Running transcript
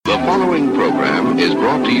The following program is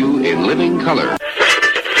brought to you in living color.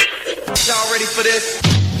 Y'all ready for this?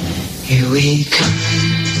 Here we come.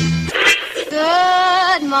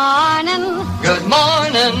 Good morning. Good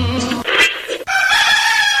morning.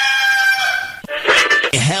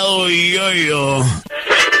 Hell yo.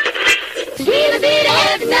 Feel a bit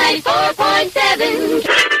of 94.7.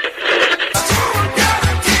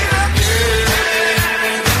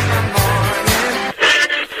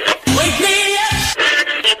 Wake me up.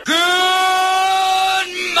 Good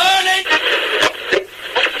morning.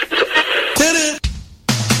 Did it.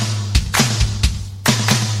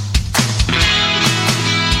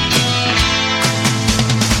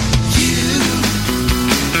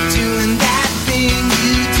 Doing that thing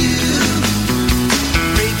you do,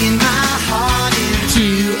 breaking my heart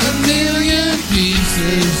into a million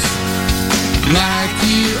pieces, like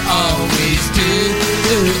you always do.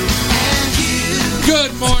 And you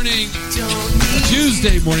Good morning. don't need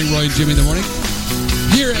Tuesday morning, Roy and Jimmy in the morning.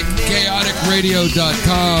 Here at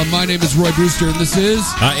chaoticradio.com. My name is Roy Brewster, and this is...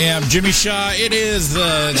 I am Jimmy Shaw. It is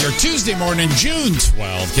your Tuesday morning, June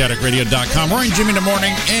 12th, chaoticradio.com. Roy and Jimmy in the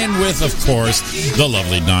morning, and with, of course, the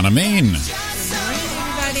lovely Donna Main.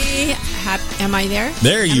 Everybody, am I there?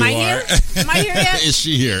 There you am I are. Here? Am I here yet? Is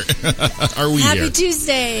she here? Are we Happy here?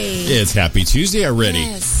 Tuesday. It's Happy Tuesday already.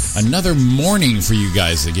 Yes. Another morning for you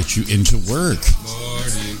guys to get you into work.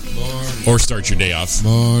 Or start your day off.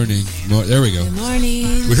 Morning. There we go. Good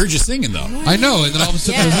morning. We heard you singing, though. I know, and then all of a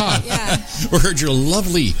sudden it's off. Yeah. We heard your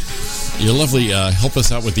lovely help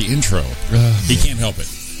us out with the intro. He can't help it.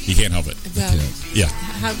 He can't help it. Well, Yeah.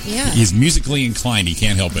 yeah. He's musically inclined. He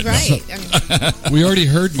can't help it. Right. I mean, We already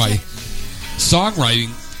heard my songwriting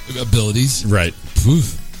abilities. Right.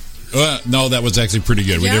 Poof. No, that was actually pretty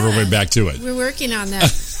good. We Yeah. never went back to it. we're working on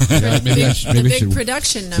that. Maybe I should- the maybe I big should-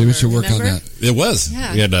 production number. Maybe we should work remember? on that. It was.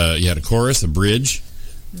 Yeah. You had a chorus, a bridge,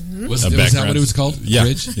 Was a that background. what it was called? Yeah.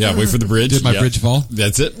 Bridge? Yeah, wait for the bridge. Did my Yeah. bridge fall?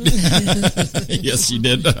 That's it. Yes, you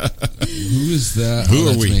did. Who is that? Who Oh, are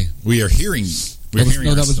that's we? me. We are hearing. We're hearing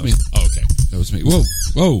that was ourselves. me. Oh, okay. That was me.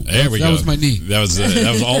 Whoa. There we go. That was my knee. That was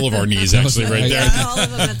all of our knees actually right there. Yeah, all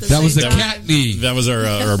of them at the That was the same time. cat knee. That was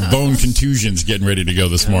our bone contusions getting ready to go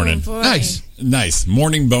this morning. Oh, boy. Nice. Nice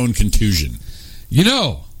morning bone contusion. You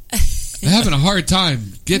know, I'm having a hard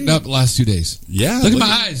time getting up the last 2 days. Yeah. Look at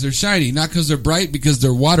my eyes. They're shiny. Not because they're bright, because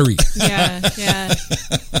they're watery. Yeah.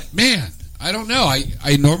 Man, I don't know.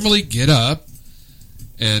 I normally get up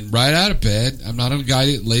and right out of bed. I'm not a guy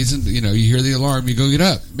that lays in, you hear the alarm, you go get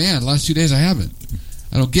up. Man, the last 2 days I haven't.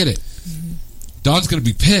 I don't get it. Dawn's going to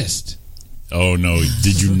be pissed. Oh no!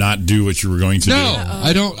 Did you not do what you were going to No,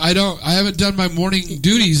 do? I haven't done my morning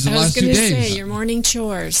duties the I was last 2 going to days. say your morning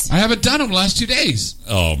chores. I haven't done them the last 2 days.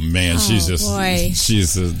 Oh man, she's Oh, just boy.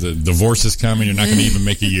 she's the divorce is coming. You're not going to even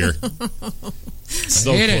make a year.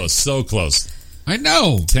 So hate it. close, so close. I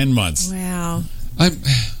know. 10 months. Wow. I'm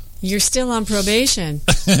You're still on probation.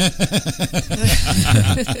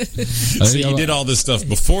 So you did all this stuff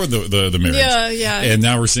before the marriage. Yeah. And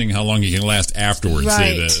now we're seeing how long you can last afterwards.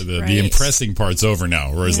 Right, See, the right. impressing part's over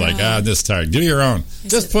now. Where it's like, Yeah. I'm just tired. Do your own.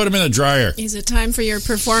 Just put them in the dryer. Is it time for your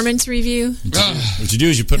performance review? What you do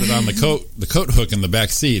is you put it on the coat hook in the back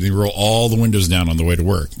seat, and you roll all the windows down on the way to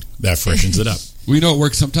work. That freshens it up. we know it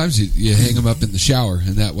works sometimes. You hang them up in the shower,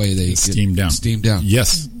 and that way they Steam down. Steam down.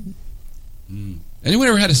 Yes. Anyone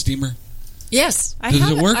ever had a steamer? Yes, I Does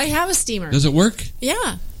have. it work? I have a steamer. Does it work?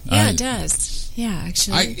 Yeah, it does. Yeah,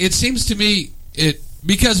 actually. It seems to me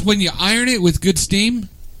because when you iron it with good steam,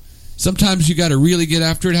 sometimes you got to really get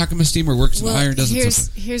after it. How come a steamer works and the iron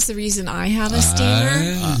doesn't? Here's the reason I have a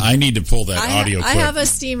steamer. I need to pull that audio I clip. have a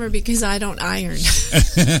steamer because I don't iron.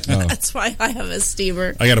 Oh. That's why I have a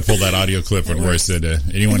steamer. I got to pull that audio clip when Roy said,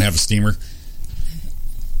 anyone have a steamer?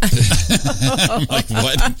 I'm like,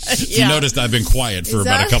 what? You Yeah. noticed I've been quiet for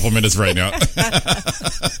about a couple minutes right now.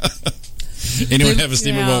 Anyone have a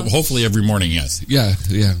steamer? Yeah. Well, hopefully every morning, yes. Yeah.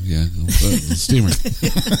 Steamer.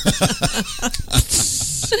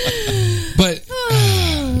 But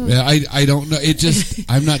I don't know. It just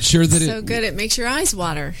I'm not sure that So good, it makes your eyes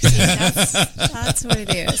water. See, that's what it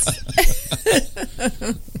is.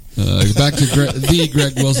 Back to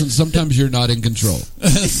Greg Wilson. Sometimes you're not in control.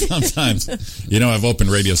 Sometimes. I've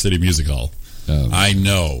opened Radio City Music Hall. I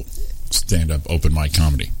know stand-up open mic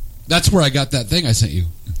comedy. That's where I got that thing I sent you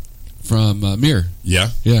from Mir. Yeah?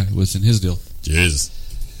 Yeah, it was in his deal. Jeez.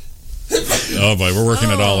 Oh, boy, we're working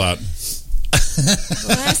it all out.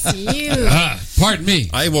 Bless you. Pardon me.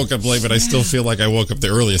 I woke up late, but I still feel like I woke up the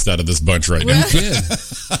earliest out of this bunch right now. You did.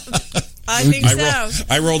 I think so.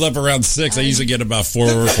 I rolled up around 6. I usually get about 4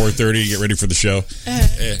 or 4:30 to get ready for the show.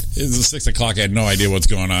 It was 6 o'clock. I had no idea what's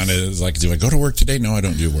going on. It was like, do I go to work today? No, I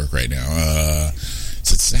don't do work right now.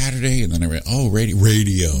 Is it Saturday? And then I read,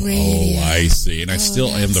 radio. Oh, I see. And I still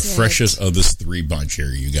am the freshest of this 3 bunch here,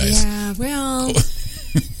 you guys. Yeah, well,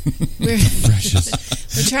 we're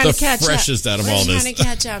trying The to catch freshest up. out of We're all this. trying to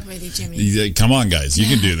catch up with you, Jimmy. Come on, guys. You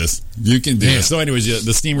can do this. You can do this. So anyways,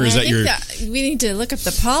 the steamer is I at think your... that we need to look up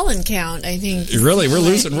the pollen count, I think. Really? We're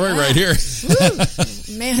losing Roy right here.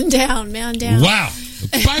 Woo. Man down. Wow.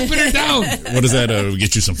 Piping her down. What is that?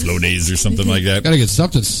 Get you some Flonase or something like that? Gotta get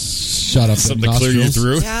something shot up. Something to clear you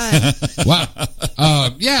through? Yeah. Wow.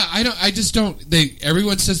 I just don't.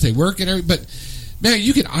 Everyone says they work and but man,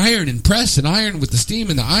 you can iron and press and iron with the steam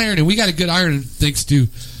and the iron, and we got a good iron thanks to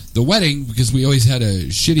the wedding because we always had a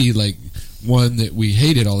shitty one that we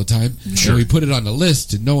hated all the time. Sure. And we put it on the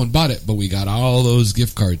list and no one bought it, but we got all those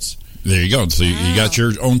gift cards. There you go. So you got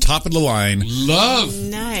your own top of the line. Love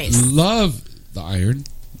the iron.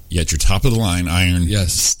 You got your top of the line iron.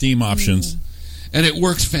 Yes. Steam options. And it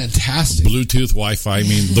works fantastic. Bluetooth, Wi-Fi,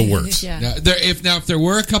 the works. Yeah. Now, if there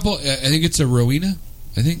were a couple, I think it's a Rowena.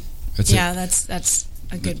 I think that's it. That's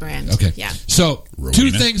a good brand. Okay. Yeah. So Rowena?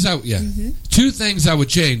 two things I would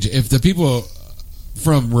change if the people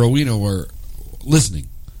from Rowena were listening.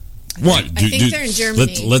 One, I think they're in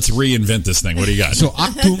Germany. Let's reinvent this thing. What do you got? so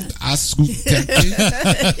Achtung,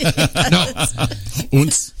 no,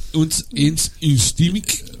 uns ins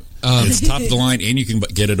Stimmig. It's top of the line, and you can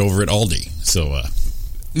get it over at Aldi. So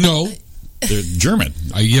No, they're German.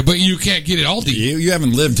 yeah, but you can't get it Aldi. You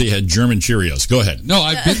haven't lived till you had German Cheerios. Go ahead. No,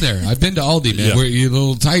 I've been there. I've been to Aldi, man. Yeah. Where you're a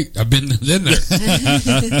little tight. I've been there.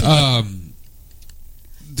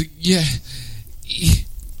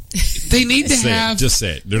 They need to have. Just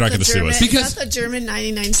say it. They're not going to sue us. Because- that's the German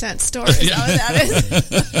 99-cent store. Is that what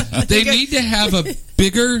that is? They need to have a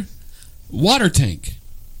bigger water tank.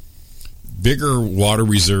 Bigger water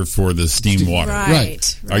reserve for the steam water.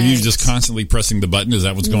 Right. Are you just constantly pressing the button? Is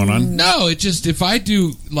that what's going on? No, it just if I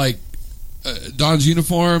do Don's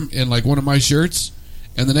uniform and one of my shirts,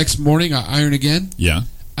 and the next morning I iron again. Yeah.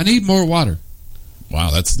 I need more water. Wow,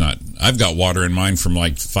 that's not. I've got water in mine from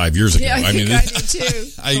 5 years ago. Yeah, I think I do too.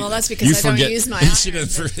 Well, that's because I don't use my iron.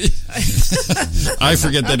 I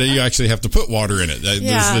forget that you actually have to put water in it.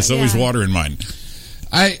 There's always water in mine.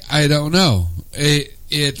 I don't know.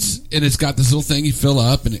 It's got this little thing you fill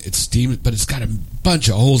up and it's steam, but it's got a bunch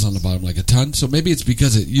of holes on the bottom, like a ton. So maybe it's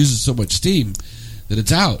because it uses so much steam that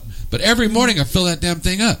it's out. But every morning I fill that damn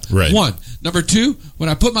thing up. Right. One. Number two, when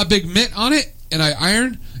I put my big mitt on it and I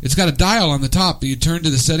iron, it's got a dial on the top. But you turn to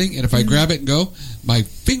the setting, and if I grab it and go, my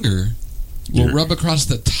finger will rub across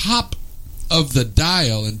the top of the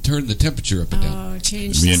dial and turn the temperature up and down. Oh,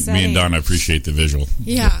 change Me the and setting. Don appreciate the visual.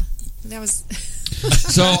 Yeah. That was...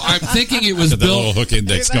 So I'm thinking it was Got that little built. hook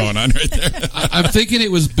index going on right there. I'm thinking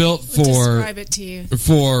it was built describe it to you.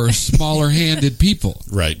 for smaller-handed people.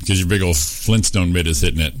 Right, because your big old Flintstone mitt is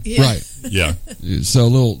hitting it. Yeah. Right. Yeah. So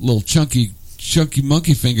little chunky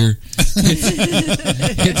monkey finger hits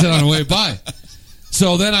it on the way by.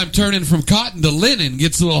 So then I'm turning from cotton to linen,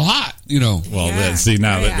 gets a little hot, Well,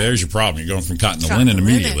 Yeah. there's your problem. You're going from cotton to linen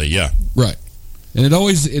immediately. Yeah. Right. And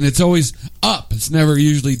it's always up. It's never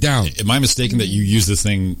usually down. Am I mistaken that you use this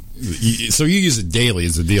thing? So you use it daily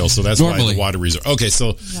is the deal. So that's why Normally. the water reserve. Okay,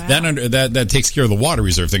 so that takes care of the water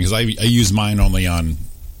reserve thing because I use mine only on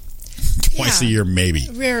twice a year, maybe.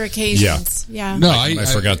 Rare occasions. Yeah. No, I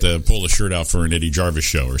forgot to pull a shirt out for an Eddie Jarvis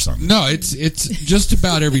show or something. No, it's just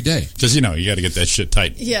about every day. Because you got to get that shit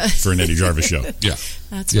tight. Yeah. For an Eddie Jarvis show. Yeah.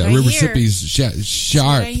 That's Yeah, what I River hear. Sippy's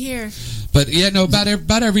sharp. Right here. But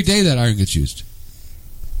about every day that iron gets used.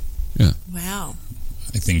 Yeah. Wow.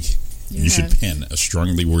 I think you should pen a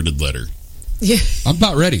strongly worded letter Yeah. I'm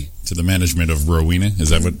about ready. to the management of Rowena. Is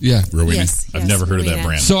that what? Yeah. Rowena. Yes, I've yes, never heard of that Rowena.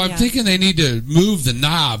 brand. So I'm Yeah. thinking they need to move the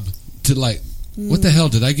knob to what the hell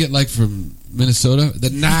did I get from Minnesota? The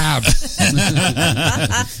knob.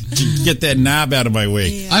 Get that knob out of my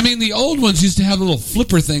way. Yeah. I mean, the old ones used to have a little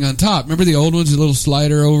flipper thing on top. Remember the old ones, a little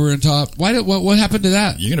slider over on top? What happened to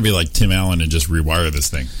that? You're going to be like Tim Allen and just rewire this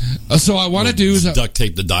thing. So I want to do is duct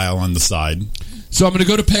tape the dial on the side. so I'm going to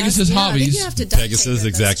go to Pegasus I think Hobbies. you have to duct Pegasus, tape it,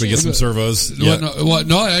 exactly. Get that's some true. servos. Yeah.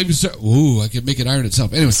 I can make it iron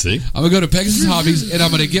itself. Anyway, See? I'm going to go to Pegasus Hobbies and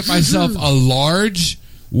I'm going to get myself a large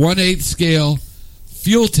 1/8 scale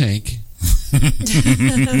fuel tank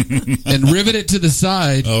and rivet it to the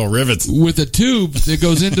side Oh, rivets. with a tube that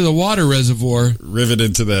goes into the water reservoir. Rivet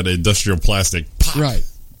into that industrial plastic. Pop. Right.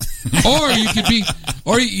 Or you could be,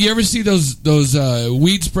 or you ever see those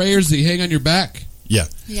weed sprayers that you hang on your back? Yeah.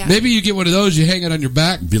 Yeah. Maybe you get one of those, you hang it on your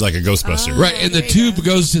back. Be like a Ghostbuster. Right, and the there you tube go.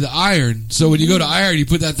 goes to the iron. So when you go to iron, you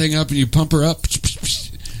put that thing up and you pump her up,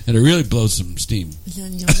 and it really blows some steam.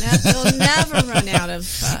 Then you'll never run out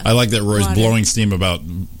of. I like that Roy's water. blowing steam about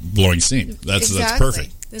blowing steam. That's Exactly.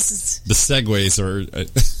 perfect. This is The segues are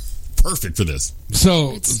perfect for this.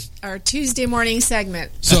 So, it's our Tuesday morning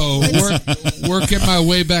segment. working my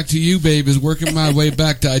way back to you, babe, is working my way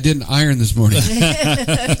back to I didn't iron this morning.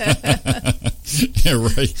 Yeah,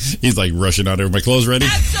 right. He's like rushing out. Are my clothes ready?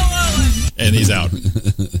 And he's out.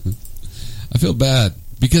 I feel bad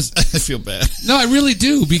because I feel bad. no, I really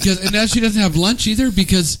do because and now she doesn't have lunch either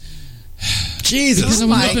because Jesus. Oh I'm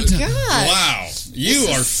my loving to- God! Wow. You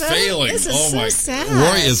are failing. This is Oh so my. sad.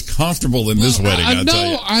 Roy is comfortable in this wedding, I'll tell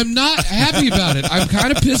you. No, I'm not happy about it. I'm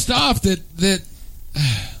kind of pissed off that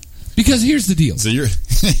because here's the deal. So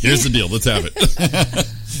here's the deal. Let's have it.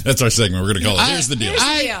 That's our segment. We're going to call it. Here's the deal.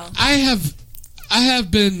 I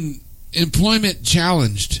have been employment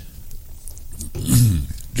challenged.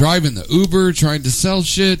 Driving the Uber, trying to sell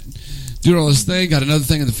shit, doing all this thing. Got another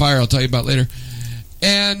thing in the fire I'll tell you about later.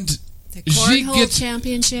 And The she cornhole gets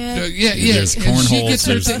championship. yeah. There's and she cornholes. gets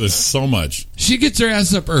her There's so much. She gets her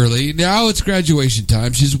ass up early. Now it's graduation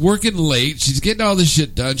time. She's working late. She's getting all this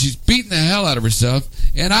shit done. She's beating the hell out of herself.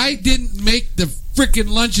 And I didn't make the freaking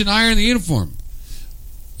lunch and iron the uniform.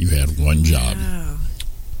 You had one job. Wow.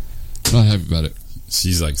 I'm not happy about it.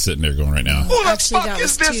 She's like sitting there going right now. Who the Actually, fuck that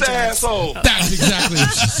is was this 2 jobs. asshole? That's exactly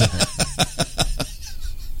what she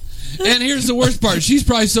said. And here's the worst part. She's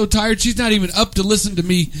probably so tired, she's not even up to listen to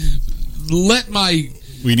me let my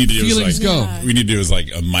We need to do feelings is like, go. Yeah. we need to do is like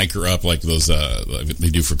a mic her up like those like they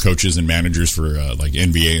do for coaches and managers for like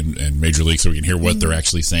NBA and Major League, so we can hear what they're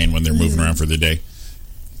actually saying when they're moving around for the day.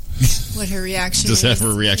 What her reaction Just is. have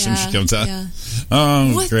her reaction when she comes out. Yeah.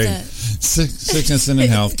 Oh, What great. the- Sickness and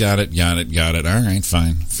health. Got it. All right,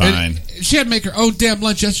 fine. And she had to make her own damn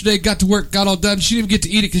lunch yesterday, got to work, got all done. She didn't even get to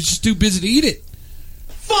eat it because she's too busy to eat it.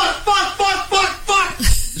 Fuck.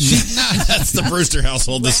 She's not. That's the Brewster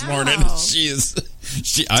household this Wow. morning.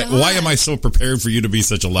 Why am I so prepared for you to be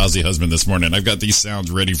such a lousy husband this morning? I've got these sounds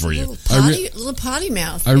ready for you. Little potty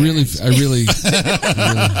mouth. I there. really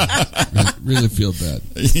feel bad.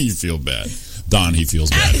 You feel bad. Don, he feels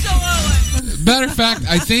bad. Matter of fact,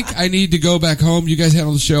 I think I need to go back home. You guys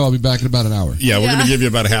handle the show. I'll be back in about an hour. Yeah, we're going Yeah. to give you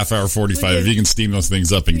about a half hour, 45. If you can steam those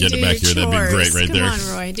things up and get Do it back your here, that'd be chores. great right there. Come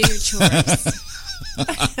on, Roy. Do your chores.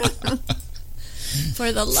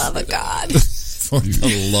 For the love of God. For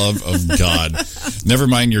the love of God. Never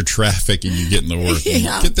mind your traffic and you getting to work.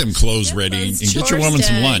 Yeah. Get them clothes Get ready and those get your chores woman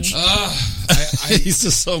some done. lunch. I He's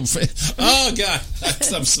just so. Oh God,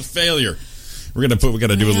 that's a failure. We got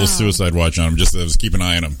to do a little suicide watch on him. Just keep an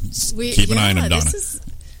eye on him. Keep an eye on him, Donna. This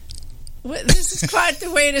is quite the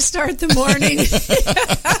way to start the morning.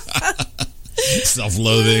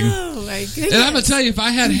 Self-loathing. Oh my goodness! and I'm gonna tell you, if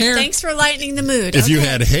I had hair, Thanks for lightening the mood. If you Okay.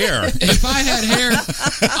 had hair, if I had hair,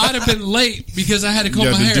 I'd have been late because I had to comb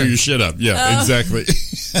you my had to hair. do your shit up. Yeah, exactly.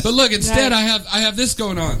 But look, instead Right. I have this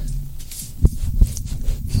going on.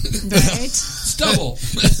 Right? Stubble.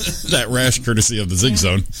 That rash, courtesy of the Zig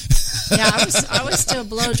Zone. Yeah, I was still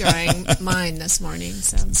blow drying mine this morning.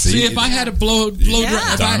 So See, if I had a blow dry, if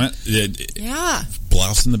I- Donna, yeah,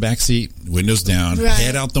 blouse in the back seat, windows down, Right.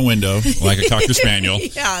 head out the window like a Cocker Spaniel.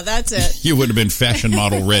 yeah, that's it. You would have been fashion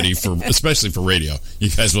model ready for, especially for radio. You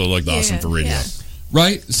guys would have looked awesome Yeah, for radio. yeah.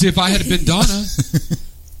 right? See, if I had been Donna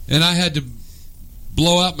and I had to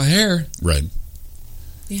blow out my hair, Right.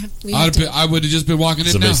 We have to, I would have just been walking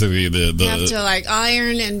in So now. basically, have to like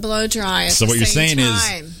iron and blow dry. At So the what you're same saying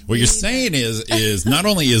time. is, what you're saying is not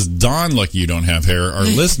only is Dawn lucky you don't have hair, our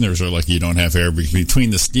listeners are lucky you don't have hair.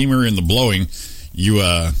 Between the steamer and the blowing, you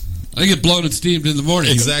I get blown and steamed in the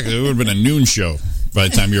morning. exactly. It would have been a noon show by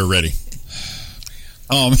the time you were ready.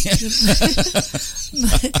 Oh man,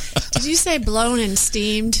 Did you say blown and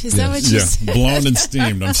steamed? Is that what you yeah, said? blown and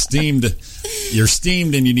steamed. I'm steamed. You're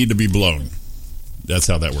steamed and you need to be blown. That's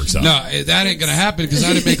how that works out. No, that ain't gonna happen because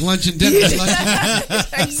I didn't make lunch and dinner.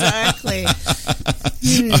 Exactly.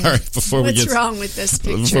 All right, before What's we get wrong with this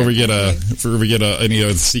picture? Before we get any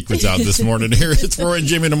other secrets out this morning, here it's Roy and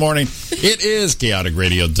Jimmy in the morning. It is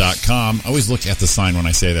chaoticradio.com. I always look at the sign when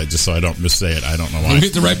I say that just so I don't missay it. I don't know why. We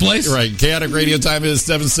hit the right place. Right, Chaotic Radio time is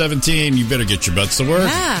 7:17. You better get your butts to work.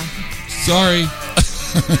 Yeah. Sorry.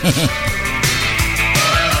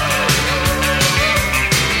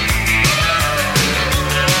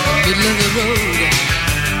 Middle of the road,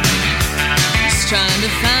 just trying to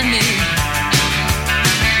find me.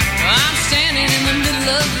 I'm standing in the middle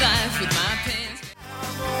of life with my pants.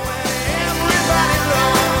 Everybody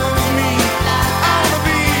loves me. I wanna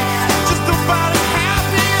be just about as happy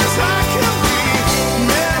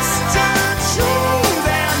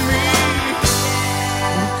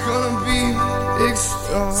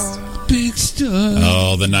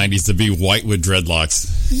 90s to be white with dreadlocks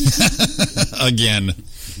again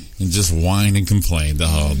and just whine and complain.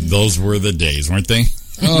 Oh, those were the days, weren't they?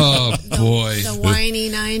 Oh, boy. The whiny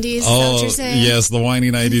 90s, is that what you're saying? Yes, the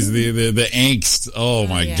whiny 90s, the angst. Oh,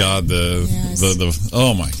 my yeah. God.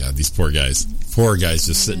 Oh, my God, these poor guys. Poor guys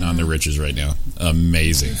just sitting on their riches right now.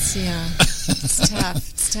 Amazing. It's tough.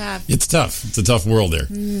 It's tough. It's tough. It's a tough world there.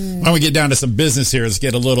 Why don't we get down to some business here? Let's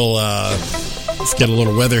get a little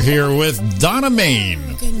weather here with Donna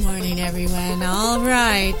Main. Good morning, everyone. All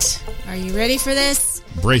right. Are you ready for this?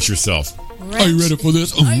 Brace yourself. Are you ready for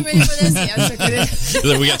this? Are you ready for this? Yes, we're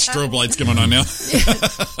good. We got strobe lights coming on now.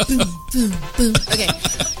 Boom, boom. Okay.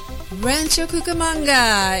 Rancho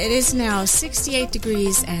Cucamonga. It is now 68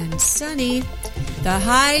 degrees and sunny. The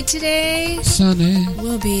high today Sunny.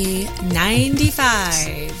 will be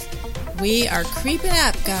 95. We are creeping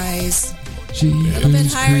up, guys. A little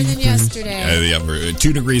bit higher than yesterday.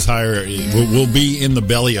 2 degrees higher. We'll be in the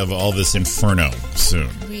belly of all this inferno soon.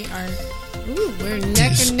 We are, we're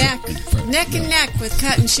neck and neck with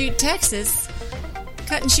Cut and Shoot, Texas.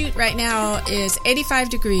 Cut and Shoot right now is 85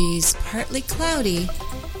 degrees, partly cloudy,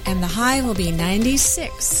 and the high will be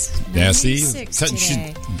 96. Yeah, see, 96 Cut and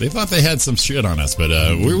today. Shoot. They thought they had some shit on us, but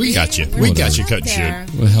we got you. We got you, Cut and Shoot.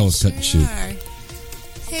 What the hell is Cut and Shoot? Are.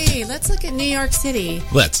 Hey, let's look at New York City.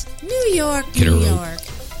 Let's. New York, Get a New rope. York.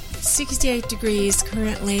 68 degrees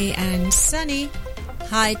currently and sunny.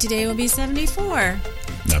 High today will be 74.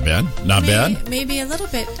 Not bad. Not bad. Maybe a little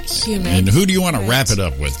bit humid. And who do you want to but- wrap it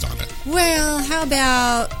up with, Donna? Well, how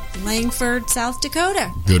about Langford, South Dakota?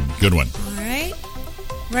 Good one. All right.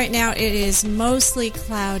 Right now it is mostly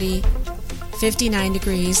cloudy, 59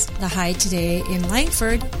 degrees. The high today in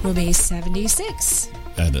Langford will be 76.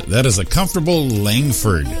 That is a comfortable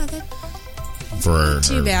Langford Yeah, that, for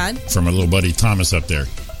too bad. from our little buddy Thomas up there.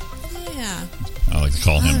 Yeah. I like to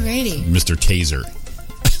call him Alrighty. Mr. Taser.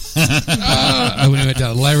 I went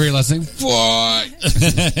down to library lesson. What?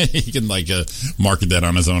 He can market that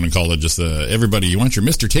on his own and call it just everybody. You want your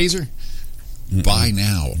Mr. Taser? Buy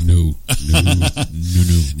now. No.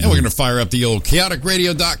 And we're going to fire up the old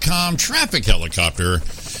chaoticradio.com traffic helicopter.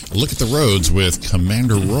 Look at the roads with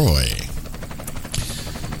Commander Roy.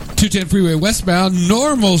 210 freeway westbound,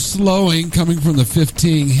 normal slowing coming from the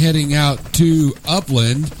 15 heading out to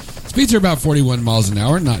Upland. Speeds are about 41 miles an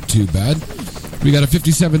hour, not too bad. We got a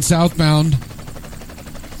 57 southbound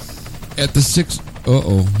at the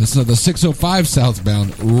that's not the 605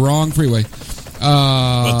 southbound. Wrong freeway.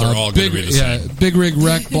 But they're all going to be the same. Big rig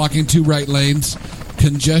wreck blocking 2 right lanes.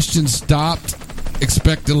 Congestion stopped.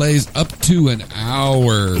 Expect delays up to an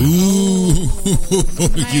hour. Ooh. Man.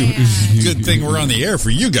 Good thing we're on the air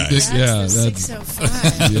for you guys. That's the that's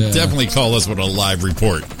 605. yeah. Definitely call us with a live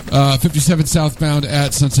report. 57 southbound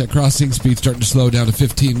at Sunset Crossing. Speed starting to slow down to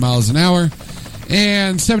 15 miles an hour.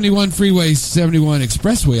 And 71 freeway, 71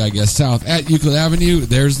 expressway, I guess, south at Euclid Avenue.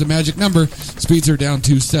 There's the magic number. Speeds are down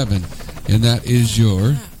to 7. And that is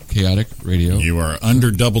your Chaotic Radio. You are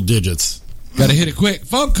under double digits. Got to hit it quick.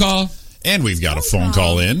 Phone call. And we've got a phone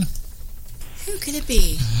call in. Who could it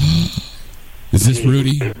be? Is this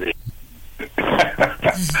Rudy? Hey,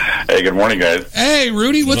 good morning, guys. Hey,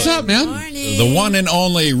 Rudy, what's up, man? Morning. The one and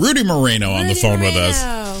only Rudy Moreno on the Rudy phone with us.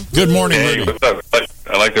 Moreno. Good morning, Hey, Rudy. what's up? I'd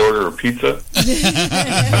like to order a pizza.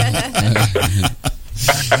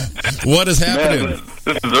 What is Man, happening?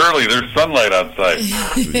 this is early. There's sunlight outside.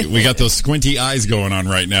 We got those squinty eyes going on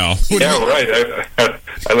right now. Yeah, right.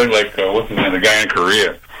 I look like, what's his name, the guy in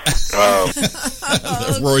Korea.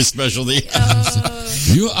 That's Roy's specialty.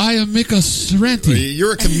 I am Mika Sorrenti.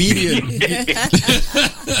 You're a comedian.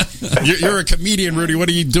 You're a comedian, Rudy. What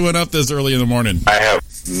are you doing up this early in the morning? I have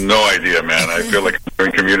no idea, man. I feel like I'm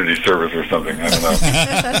doing community service or something. I don't know.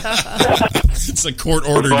 It's a court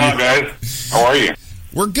order. What's going on, guys? How are you?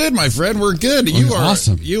 We're good, my friend. We're good. You're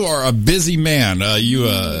awesome. You are a busy man. You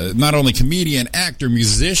not only comedian, actor,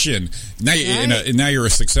 musician. Now, now you're a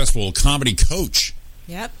successful comedy coach.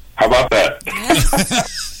 Yep. How about that?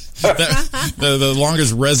 The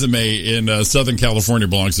longest resume in Southern California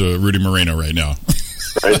belongs to Rudy Moreno right now.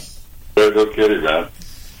 Right? No kidding, man.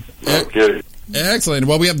 No kidding. Excellent.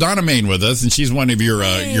 Well, we have Donna Main with us, and she's one of your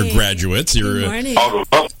graduates. Good morning. Oh,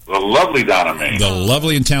 the lovely Donna Main. The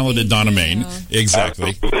lovely and talented Donna Main.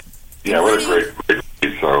 Exactly. Yeah, what a great.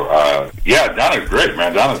 So, yeah, Donna's great,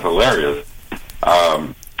 man. Donna's hilarious.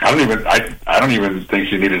 I don't even think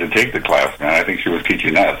she needed to take the class, man. I think she was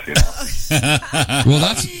teaching us, you know. Well,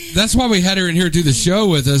 that's why we had her in here to do the show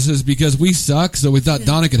with us, is because we suck, so we thought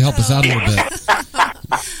Donna could help us out a little bit.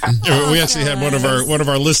 We actually had one of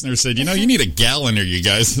our listeners said, you need a gal in here, you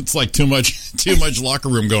guys. It's like too much locker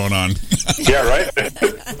room going on. Yeah, right.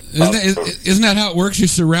 Isn't that how it works? You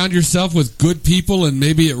surround yourself with good people, and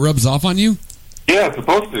maybe it rubs off on you. Yeah, it's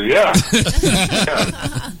supposed to. Yeah.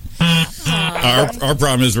 Our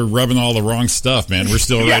problem is we're rubbing all the wrong stuff, man. We're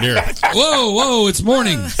still right here. Whoa! It's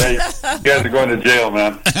morning. Hey, you guys are going to jail,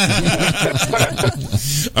 man.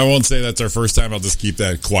 I won't say that's our first time. I'll just keep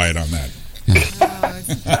that quiet on that.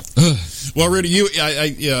 Well, Rudy,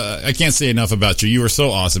 I can't say enough about you. You are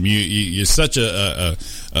so awesome. You're such a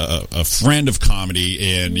friend of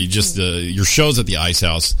comedy, and you just your shows at the Ice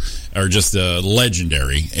House are just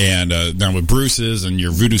legendary. And now with Bruce's and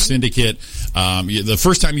your Voodoo Syndicate, the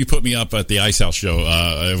first time you put me up at the Ice House show,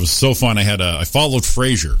 it was so fun. I followed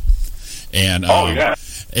Frasier, and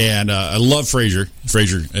and I love Frasier,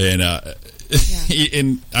 and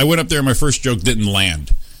and I went up there, and my first joke didn't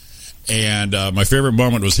land. And my favorite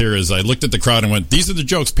moment was here as I looked at the crowd and went, "These are the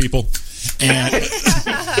jokes, people." And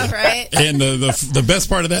right. And the best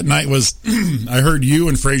part of that night was I heard you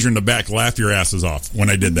and Frasier in the back laugh your asses off when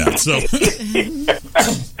I did that. So,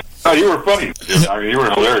 oh, you were funny. I mean, you were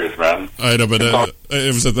hilarious, man. I know, but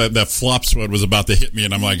it was that flop sweat was about to hit me,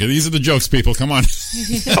 and I'm like, "These are the jokes, people. Come on."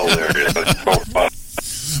 Hilarious. That's so fun.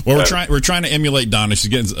 Well, we're trying to emulate Donna. She's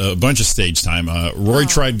getting a bunch of stage time. Roy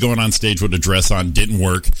tried going on stage with a dress on, didn't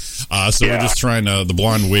work. So we're just trying to. The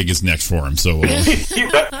blonde wig is next for him. So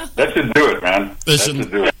that should do it, man. That should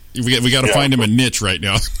do it. We got to find him a niche right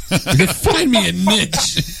now. Find me a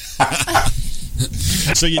niche.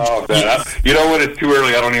 So you know what? It's too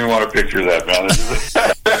early. I don't even want to picture that, man.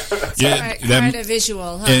 Quite a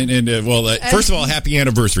visual. Huh? And first of all, happy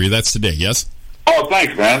anniversary. That's today. Yes. Oh,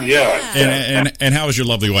 thanks, man. Yeah. And how is your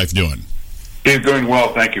lovely wife doing? She's doing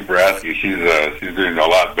well. Thank you for asking. She's doing a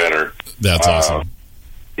lot better. That's awesome.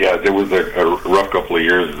 Yeah, there was a rough couple of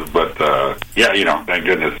years, but thank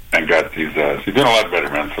goodness, thank God, she's doing a lot better,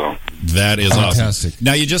 man. So that is fantastic. Awesome.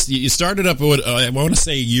 Now you started up. I want to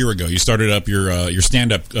say a year ago. You started up your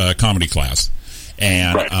stand-up comedy class,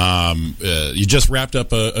 and you just wrapped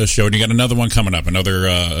up a show, and you got another one coming up,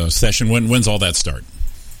 another session. When's all that start?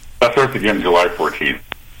 That starts again July 14th.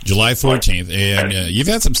 July 14th, and you've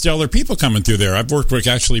had some stellar people coming through there. I've worked with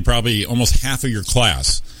actually probably almost half of your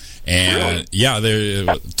class. And really?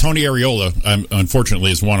 Tony Areola,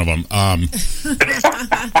 unfortunately, is one of them. I'm so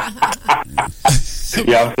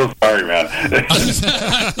sorry, man.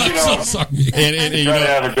 So sorry. And you try to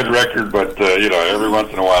have a good record, but every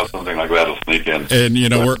once in a while something like that will sneak in. And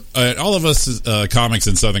we're all of us comics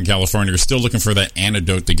in Southern California are still looking for that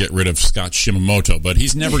antidote to get rid of Scott Shimamoto, but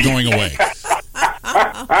he's never going away.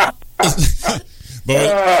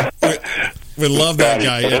 But we love that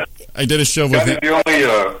guy. I did a show with him.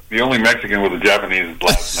 The only Mexican with a Japanese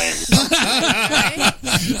last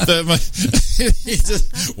name.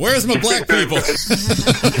 Where's my black people?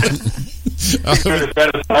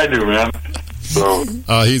 I do, man. So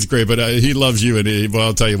he's great, but he loves you, and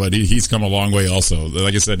I'll tell you what, he's come a long way. Also,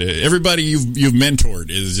 like I said, everybody you've mentored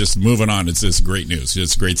is just moving on. It's just great news.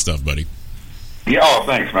 It's great stuff, buddy. Yeah. Oh,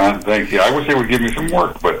 thanks, man. Thanks. Yeah, I wish they would give me some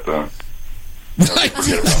work, but.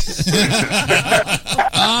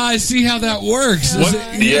 I see how that works. I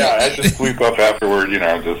just sweep up afterward,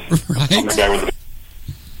 just on the guy with the.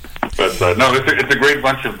 But no, it's a great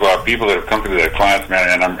bunch of people that have come through that class, man,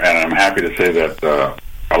 and I'm happy to say that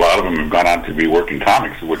a lot of them have gone on to be working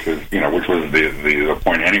comics, which was the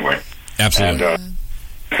point anyway. Absolutely. And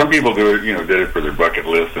some people did it for their bucket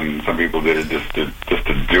list, and some people did it just to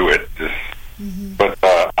do it. Mm-hmm. But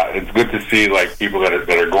it's good to see like people that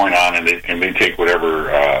are going on and they take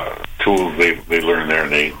whatever tools they learn there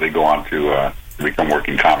and they go on to become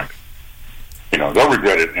working comics. They'll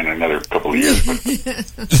regret it in another couple of years. But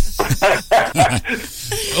it's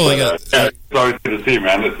always good to see,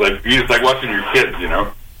 man. It's like watching your kids,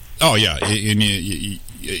 Oh yeah, and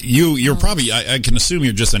you're probably I can assume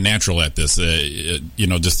you're just a natural at this.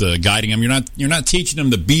 Just guiding them. You're not teaching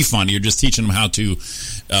them to be funny. You're just teaching them how to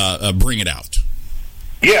bring it out.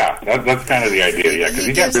 Yeah, that's kind of the idea. Yeah, because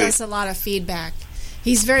he gives us a lot of feedback.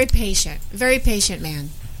 He's very patient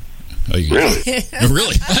man. Oh, really?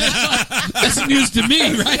 Really? That's news to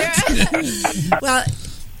me, right? Well,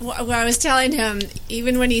 I was telling him,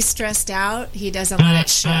 even when he's stressed out, he doesn't let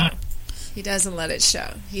it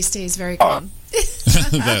show. He stays very calm.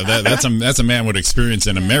 That's a man with experience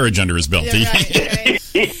and a marriage under his belt. Yeah, right.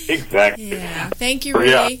 Exactly. Yeah. Thank you,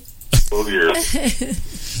 Rudy.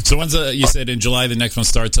 So when's you said in July the next one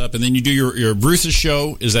starts up, and then you do your Bruce's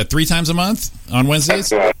show. Is that 3 times a month on Wednesdays?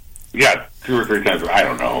 2 or 3 times. I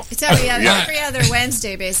don't know. It's every other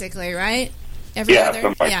Wednesday, basically, right? Every Yeah, other?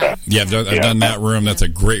 something like that. Yeah, I've done that room. That's a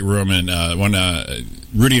great room. And when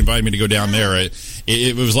Rudy invited me to go down there,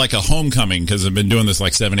 it was like a homecoming because I've been doing this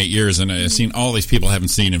like 7-8 years, and I've seen all these people I haven't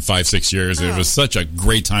seen in 5-6 years. It was such a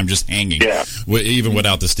great time just hanging, even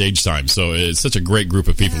without the stage time. So it's such a great group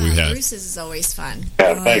of people we've had. Bruce's is always fun.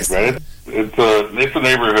 Yeah, thanks, man. It's a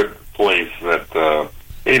neighborhood place that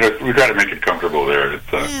we try to make it comfortable there.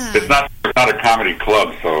 It's not a comedy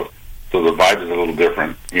club, so the vibe is a little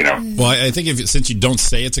different, Well, I think since you don't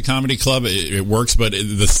say it's a comedy club, it works, but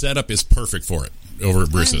the setup is perfect for it over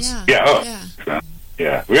at Bruce's.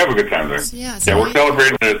 Yeah, we have a good time there. We're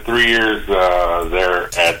celebrating the 3 years there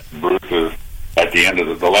at Bruce's at the end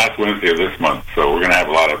of the last Wednesday of this month. So we're going to have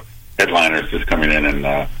a lot of headliners just coming in and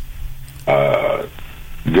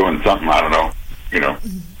doing something. I don't know,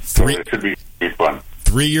 So it should be fun.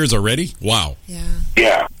 3 years already? Wow.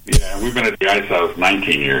 Yeah. We've been at the Ice House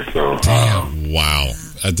 19 years. So wow.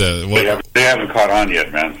 They haven't caught on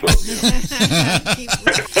yet, man. So keep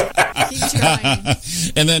trying.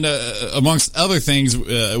 And then, amongst other things,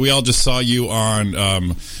 we all just saw you on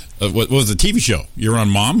what was the TV show? You were on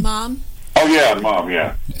Mom. Oh yeah, Mom.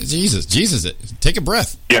 Yeah. Jesus! Take a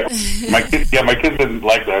breath. Yeah, my kids didn't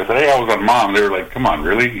like that. I said, "Hey, I was on Mom." They were like, "Come on,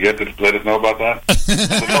 really? You have to let us know about that?" I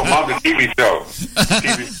said, "No, Mom's a TV show."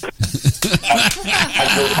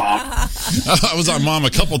 I was on Mom a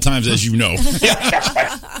couple times, as you know.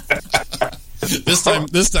 This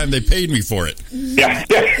time they paid me for it. Yeah.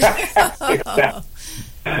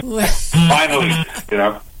 Finally,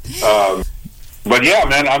 but yeah,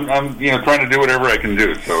 man, I'm trying to do whatever I can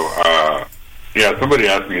do. So somebody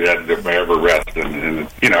asked me that if I ever rest, and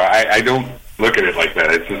I don't look at it like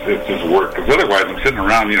that. It's just work. Because otherwise, I'm sitting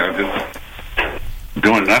around, just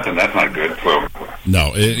doing nothing. That's not good. So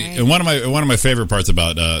no, one of my favorite parts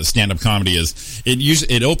about stand-up comedy is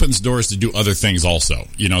it opens doors to do other things also.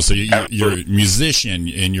 So you're a musician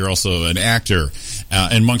and you're also an actor,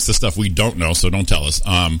 and amongst the stuff we don't know, so don't tell us.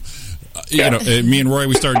 Me and Roy,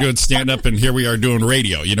 we started doing stand-up, and here we are doing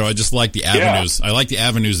radio. I just like the avenues. I like the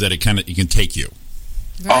avenues that it can take you.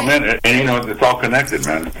 Right. Oh man, and it's all connected,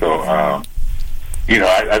 man. So I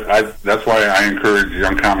that's why I encourage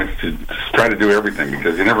young comics to just try to do everything,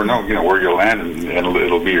 because you never know, where you'll land, and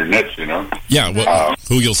it'll be your niche, Yeah,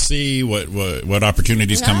 who you'll see, what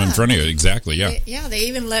opportunities come in front of you. Exactly. Yeah. They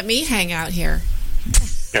even let me hang out here.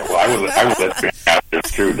 Yeah, well, I would let you out there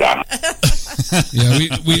too, Donna. Yeah,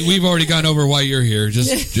 we've already gone over why you're here.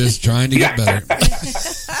 Just trying to get better.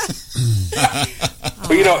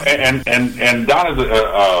 Well, and Donna's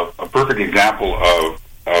a perfect example of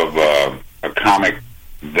a comic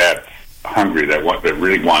that's hungry, that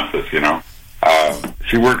really wants this.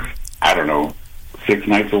 She works, I don't know, 6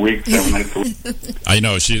 nights a week, 7 nights a week. I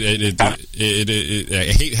know. I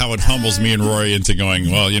hate how it humbles me and Roy into going,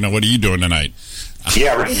 well, what are you doing tonight?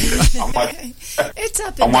 Yeah, right. It's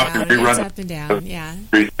up and down. It's up and down. Yeah.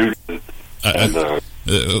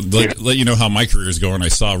 Let you know how my career is going. I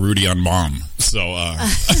saw Rudy on Mom, so I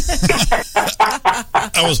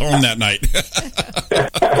was home that night.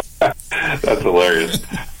 That's hilarious.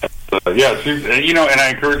 She's, and I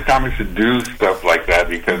encourage comics to do stuff like that,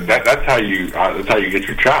 because that's how you get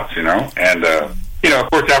your chops, and. Of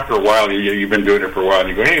course, after a while, you've been doing it for a while, and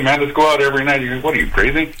you go, "Hey, man, let's go out every night." You go, "What are you,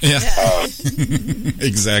 crazy?" Yeah,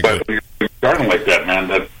 exactly. But when you're starting like that, man,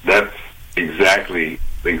 that's exactly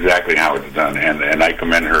how it's done. And I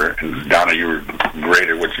commend her. And Donna, you were great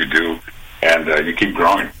at what you do, and you keep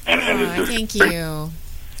growing. And it's just thank great. you.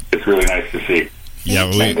 It's really nice to see.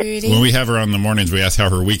 Yeah, when we have her on the mornings, we ask how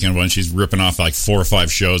her weekend went. She's ripping off like 4 or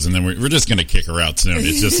 5 shows, and then we're just going to kick her out soon.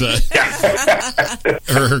 It's just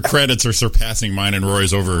her credits are surpassing mine and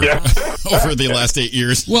Roy's over the last 8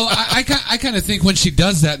 years. Well, I kind of think when she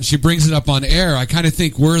does that and she brings it up on air, I kind of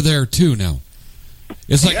think we're there too now.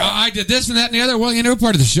 It's like, I did this and that and the other. Well,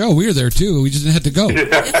 part of the show. We were there too. We just didn't have to go.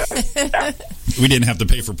 We didn't have to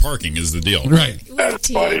pay for parking is the deal. Right. We're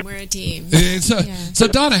a team. So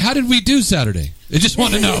Donna, how did we do Saturday? I just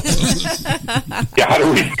want to know. How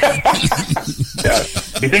do we?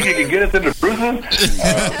 You think you can get us into Bruce's?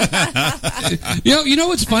 You know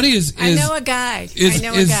what's funny is I know a guy.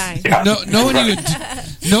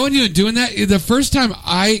 Knowing you and doing that, the first time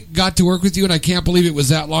I got to work with you, and I can't believe it was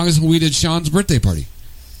that long, is when we did Sean's birthday party.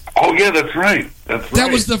 Oh yeah, that's right.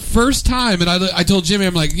 That was the first time, and I told Jimmy,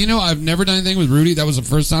 I'm like, I've never done anything with Rudy. That was the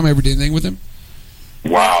first time I ever did anything with him.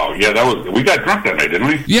 Wow. Yeah, we got drunk that night, didn't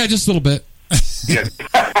we? Yeah, just a little bit. Yeah.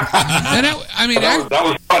 And that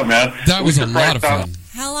was fun, man. That was a lot of fun.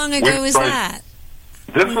 How long ago was that?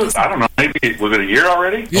 This was, I don't know, maybe, was it a year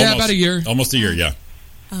already? Yeah, about a year. Almost a year, yeah.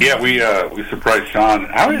 Yeah, we surprised Sean.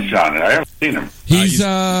 How is Sean? I haven't seen him. He's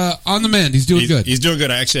on the mend. He's doing good. He's doing good.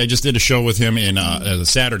 Actually, I just did a show with him in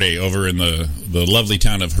Saturday over in the lovely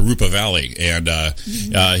town of Harupa Valley, and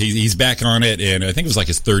he's back on it. And I think it was like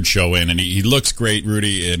his third show in, and he looks great,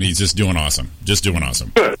 Rudy, and he's just doing awesome. Just doing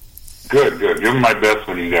awesome. Good. Give him my best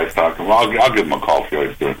when you guys talk to him. I'll give him a call. See how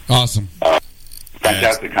he's doing. Awesome.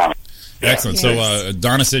 Fantastic comment. Yeah. Excellent. So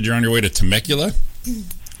Donna said you're on your way to Temecula.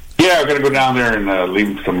 Yeah, I'm going to go down there and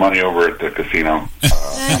leave some money over at the casino.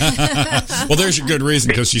 Well, there's your good reason,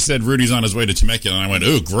 because she said Rudy's on his way to Temecula, and I went,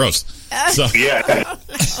 ooh, gross. So Yeah.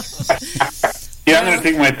 Yeah, I'm going to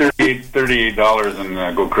take my $38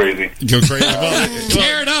 and go crazy. Go crazy. Well,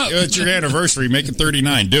 Tear it up. It's your anniversary. Make it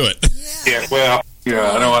 39. Do it. Yeah, well,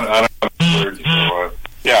 I don't want to splurge, so,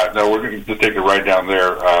 yeah, no, we're going to just take a ride down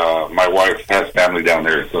there. My wife has family down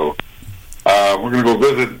there, so we're going to go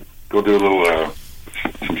visit, go do a little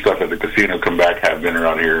some stuff at the casino, come back, have dinner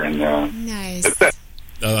out here, and Nice. that's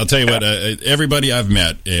it. I'll tell you what, everybody I've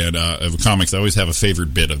met and of comics, I always have a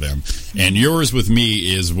favorite bit of them. And yours with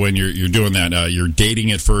me is when you're doing that, you're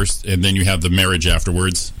dating at first, and then you have the marriage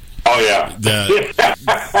afterwards. Oh, yeah.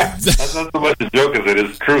 That's not so much a joke as it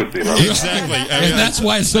is truth, you know? Exactly. And that's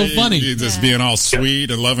why it's so funny. Just being all sweet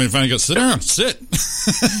and loving, and finally go, sit down, sit.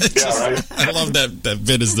 Yeah, right? I love that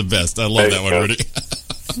bit is the best. I love that one, Rudy.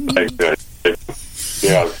 Thanks, guys.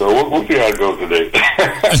 Yeah, so we'll see how it goes today.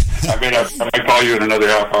 I might call you in another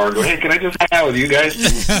half hour and go, hey, can I just hang out with you guys?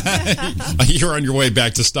 You're on your way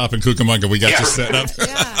back to stop in Cucamonga. We got you set up.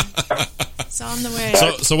 Yeah. It's on the way.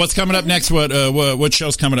 So what's coming up next? What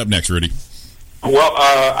show's coming up next, Rudy? Well,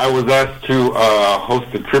 I was asked to host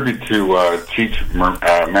a tribute to Cheech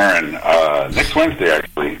Marin next Wednesday,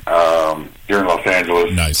 actually, here in Los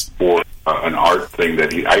Angeles. Nice. For an art thing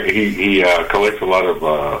that he collects a lot of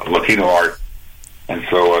Latino art. And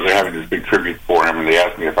so they're having this big tribute for him, and they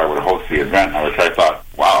asked me if I would host the event. I thought,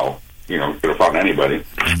 wow, could have found anybody.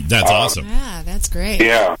 That's awesome. Yeah, that's great.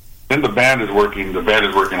 Yeah. Then the band is working. The band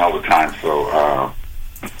is working all the time, so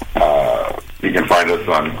you can find us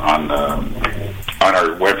on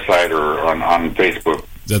our website or on Facebook.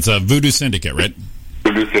 That's Voodoo Syndicate, right?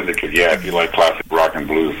 Voodoo Syndicate, yeah. If you like classic rock and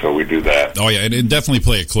blues, so we do that. Oh yeah, and definitely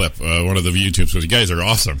play a clip. One of the YouTubes, because you guys are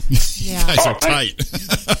awesome. Yeah. You guys are tight.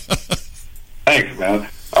 Thanks, man.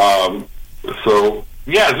 So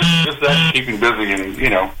yeah, just that, keeping busy, and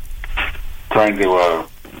trying to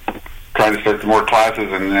start some more classes,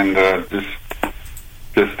 and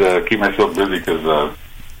just keep myself busy, because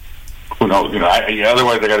who knows?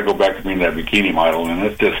 Otherwise I got to go back to being that bikini model, and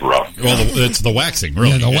it's just rough. Well, it's the waxing,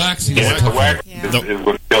 really. Yeah, the waxing. Yeah, the wax Yeah. is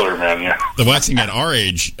what's killer, man. Yeah. The waxing at our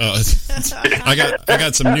age, I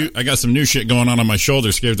got some new shit going on my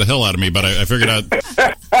shoulder. Scared the hell out of me, but I figured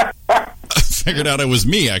out it was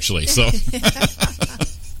me, actually. So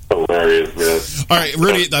Hilarious, man. all right,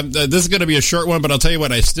 Rudy, this is going to be a short one, but I'll tell you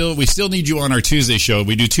what, we still need you on our Tuesday show.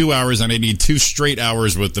 We do 2 hours, and I need 2 straight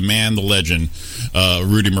hours with the man, the legend,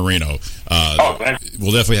 Rudy Marino. Thanks.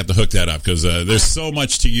 We'll definitely have to hook that up, because there's so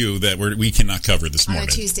much to you that we cannot cover this On a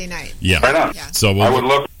morning. Tuesday night. Yeah. Right on. Yeah. So I would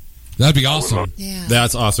love. That'd be awesome. Yeah.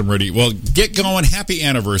 That's awesome, Rudy. Well, get going. Happy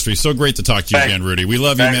anniversary. So great to talk to you Thanks. again, Rudy. We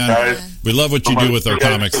love you, Thanks, man. guys. We love what you do with our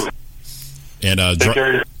comics. And Take care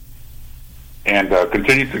of you. And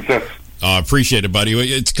continued success. appreciate it, buddy.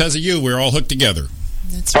 It's because of you. We're all hooked together.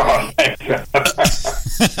 That's right.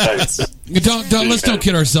 Thanks. Let's don't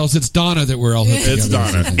kid ourselves. It's Donna that we're all hooked It's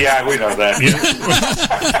together. Donna. Yeah, we know that.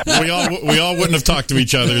 Yeah. we all wouldn't have talked to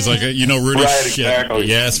each other. It's like, Rudy. Right, Shit. exactly.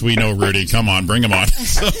 Yes, we know Rudy. Come on, bring him on.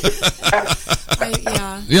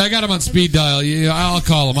 Yeah. Yeah, I got him on speed dial. Yeah, I'll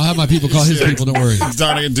call him. I'll have my people call his people. Don't worry.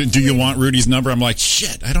 Donna, do you want Rudy's number? I'm like,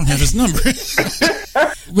 shit, I don't have his number.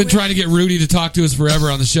 We've been trying to get Rudy to talk to us forever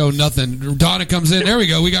on the show. Nothing. Donna comes in. There we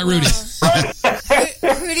go. We got Rudy.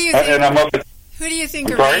 Who do you think? And I'm up at Who do you think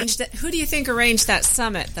I'm sorry? arranged that? Who do you think arranged that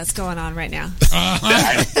summit that's going on right now?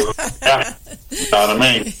 Donna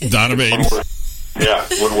Main. Donna Bain. Yeah,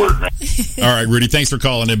 one word, man. All right, Rudy, thanks for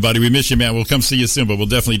calling in, buddy. We miss you, man. We'll come see you soon, but we'll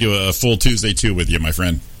definitely do a full Tuesday, too, with you, my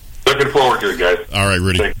friend. Looking forward to it, guys. All right,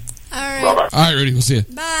 Rudy. Thanks. All right. Bye-bye. All right, Rudy. We'll see you.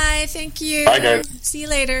 Bye. Thank you. Bye, guys. See you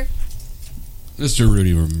later. Mr. Rudy.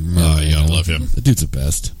 You gotta love him. The dude's the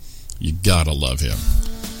best. You gotta love him.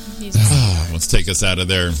 He's Let's take us out of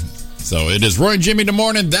there. So it is Roy and Jimmy in the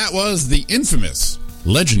morning. That was the infamous,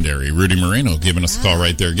 legendary Rudy Moreno giving us a call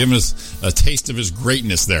right there, giving us a taste of his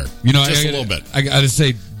greatness there. Just a little bit. I got to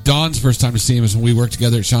say, Dawn's first time to see him is when we worked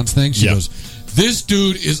together at Sean's thing. She goes, "This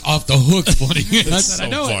dude is off the hook funny." I It's said, so "I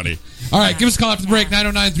know it." funny. All right, give us a call after the break.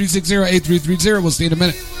 909-360-8330. We'll see you in a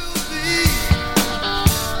minute.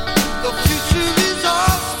 The future is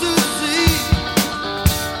ours to see.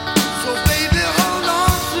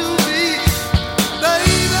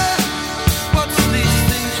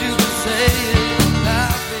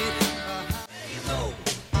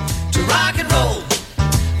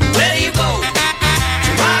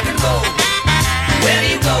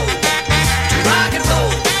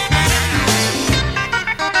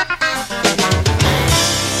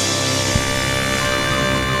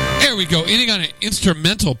 So ending on an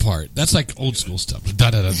instrumental part, that's like old school stuff.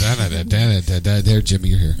 There, Jimmy,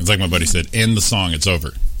 you're here. It's like my buddy said, end the song, it's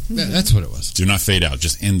over. That's what it was. Do not fade out,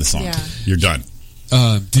 just end the song. Yeah. You're done.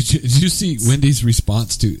 Did you see Wendy's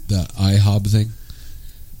response to the IHOB thing?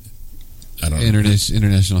 I don't know.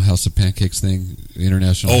 International House of Pancakes thing.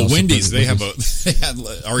 International. House Wendy's. Of They had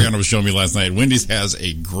Ariana was showing me last night. Wendy's has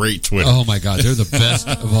a great Twitter. Oh my God, they're the best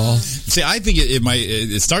of all. See, I think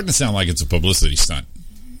it's starting to sound like it's a publicity stunt.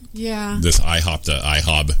 Yeah. This IHOP to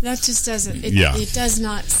IHOB. That just doesn't. It does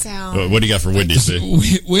not sound. What do you got for Wendy's?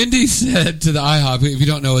 Wendy said to the IHOP, if you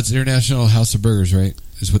don't know, it's International House of Burgers, right?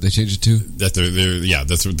 Is what they changed it to. That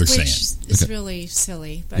that's what they're saying. It's really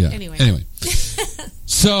silly, but anyway.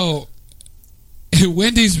 So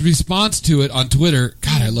Wendy's response to it on Twitter.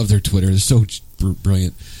 God, I love their Twitter. It's so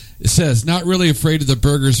brilliant. It says, "Not really afraid of the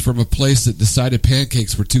burgers from a place that decided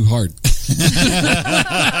pancakes were too hard."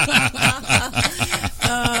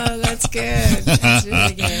 Oh, that's good. That's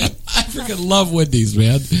really good. I freaking love Wendy's,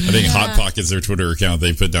 man. I think Hot Pockets, their Twitter account,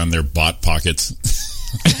 they put down their bot pockets.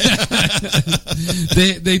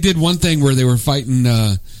 They did one thing where they were fighting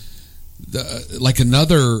like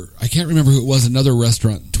another, I can't remember who it was, another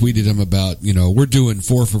restaurant tweeted them about, we're doing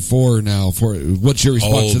 4 for $4 now. What's your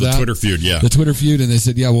response to that? The Twitter feud, yeah. The Twitter feud, and they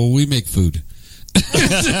said, yeah, well, we make food.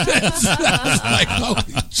 Like, holy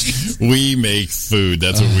Jesus. We make food.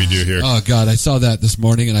 That's what we do here. Oh, God, I saw that this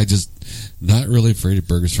morning, and I just not really afraid of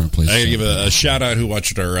burgers from a place. I gotta give a shout out who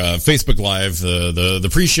watched our Facebook Live, the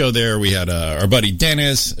pre-show there. We had our buddy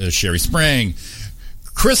Dennis, Sherry Sprang,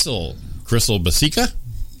 Crystal Basica.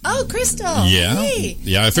 Oh, Crystal. Yeah. Hey.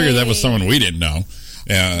 Yeah, I figured that was someone we didn't know.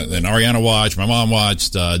 Then Ariana watched, my mom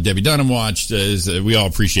watched, Debbie Dunham watched. We all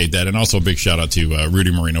appreciate that. And also a big shout out to Rudy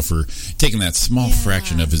Moreno for taking that small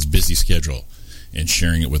fraction of his busy schedule and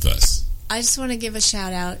sharing it with us. I just want to give a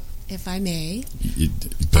shout out, if I may.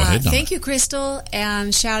 Go ahead, Donna. Thank you, Crystal,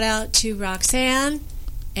 and shout out to Roxanne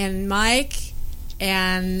and Mike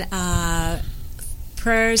and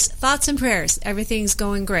thoughts and prayers. Everything's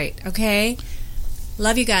going great, okay?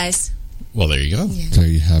 Love you guys. Well, there you go. Yeah. There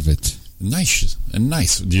you have it. Nice.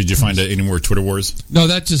 Did you find any more Twitter wars? No,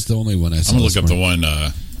 that's just the only one I saw. I'm going to look up the one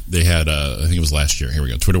they had, I think it was last year. Here we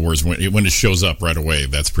go. Twitter wars, when it shows up right away,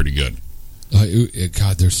 that's pretty good.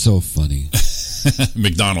 God, they're so funny.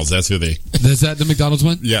 McDonald's, that's who they... Is that the McDonald's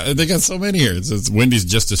one? Yeah, they got so many here. It's Wendy's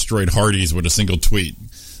just destroyed Hardee's with a single tweet.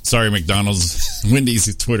 Sorry, McDonald's.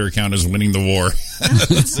 Wendy's Twitter account is winning the war.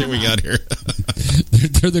 Let's see what we got here.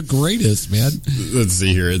 They're the greatest, man. Let's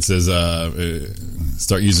see here. It says,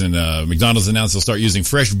 start using, McDonald's announced they'll start using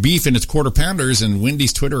fresh beef in its quarter pounders, and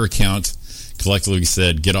Wendy's Twitter account collectively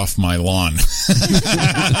said, "Get off my lawn."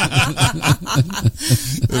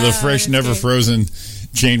 The fresh, never frozen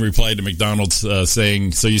chain replied to McDonald's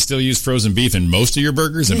saying, "So you still use frozen beef in most of your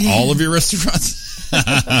burgers and all of your restaurants?"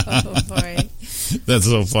 Oh, boy. That's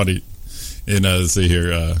so funny. And let's see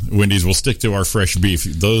here, Wendy's will stick to our fresh beef.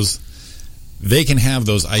 They can have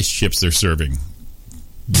those ice chips they're serving.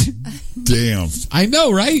 Damn. I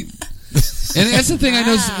know, right? And that's the thing I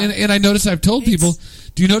noticed, and I noticed I've told people,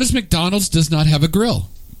 do you notice McDonald's does not have a grill?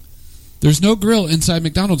 There's no grill inside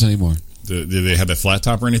McDonald's anymore. Do they have a flat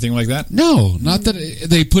top or anything like that? No, not that.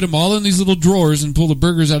 They put them all in these little drawers and pull the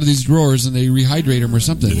burgers out of these drawers and they rehydrate them or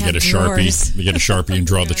something. They get a Sharpie. They get a Sharpie and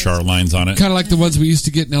draw the char lines on it. Kind of like the ones we used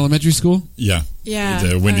to get in elementary school. Yeah. Yeah.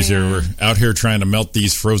 The Wendy's here, we're out here trying to melt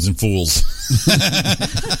these frozen fools.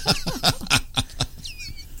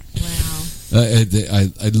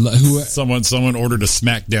 Someone ordered a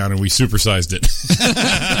Smackdown and we supersized it.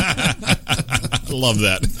 Love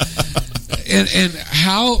that. And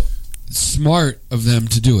how smart of them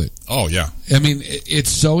to do it. Oh yeah. I mean, it's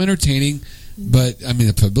so entertaining, but I mean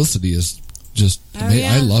the publicity is just amazing.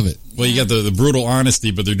 Yeah. I love it. Well, you got the brutal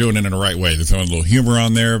honesty, but they're doing it in the right way. They're throwing a little humor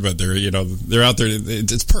on there, but they're out there.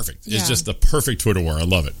 It's perfect. It's just the perfect Twitter war. I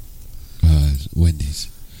love it. Wendy's.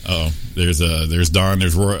 Oh, there's Don.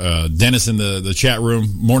 There's Roy, Dennis in the chat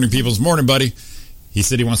room. Morning, peoples. Morning, buddy. He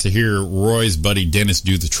said he wants to hear Roy's buddy Dennis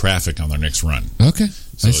do the traffic on their next run. Okay,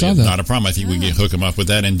 so, I saw that. Not a problem. I think we can hook him up with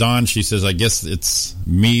that. And Dawn, she says, I guess it's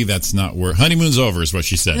me that's not where honeymoon's over is what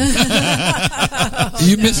she said.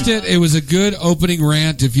 You missed it. It was a good opening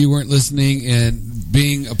rant if you weren't listening and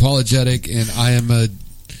being apologetic. And I am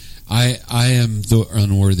the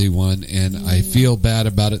unworthy one, and I feel bad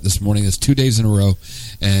about it this morning. It's 2 days in a row,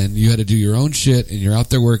 and you had to do your own shit, and you're out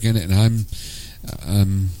there working, and I'm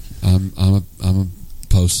a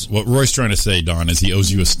post. What Roy's trying to say, Don, is he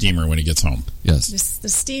owes you a steamer when he gets home. Yes. The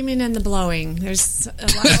steaming and the blowing. There's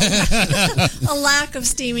a lack of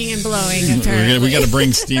steaming and blowing, apparently. We got to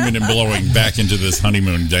bring steaming and blowing back into this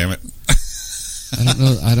honeymoon, damn it.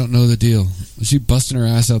 I don't know the deal. She busting her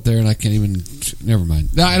ass out there, and I can't even. Never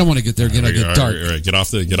mind. No, I don't want to get there. Get dark. All right. Get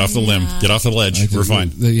off the limb. Get off the ledge. We're fine.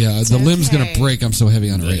 The limb's going to break. I'm so heavy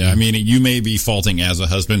on it right now. I mean, you may be faulting as a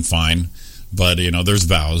husband, fine, but there's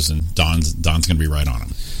vows, and Don's going to be right on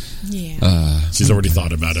them. Yeah. She's already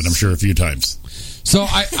thought about it, I'm sure, a few times. So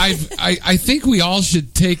I think we all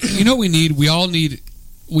should take. You know, what we need.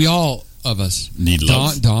 We all of us need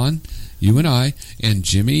love. Don, you and I, and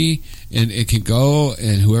Jimmy, and it can go,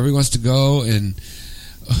 and whoever wants to go, and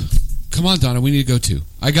come on, Donna, we need to go too.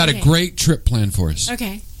 I got a great trip planned for us.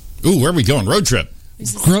 Okay. Ooh, where are we going? Road trip.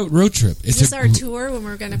 Road trip. Is this our tour when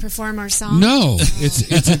we're going to perform our song? No, it's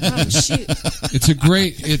a shoot. It's a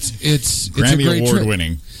great Grammy Award trip.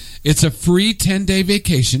 Winning. It's a free 10-day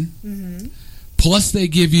vacation. Mm-hmm. Plus, they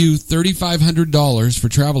give you $3,500 for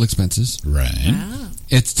travel expenses. Right. Wow.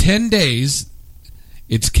 It's 10 days.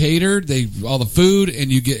 It's catered. All the food,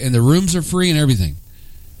 and the rooms are free and everything.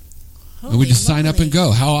 And we just sign up and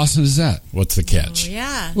go. How awesome is that? What's the catch? Oh,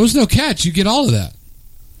 yeah. Well, there's no catch. You get all of that.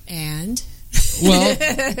 And? Well,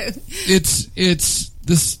 it's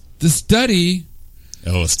the study.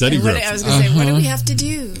 Oh, a study group. I was going to say, what do we have to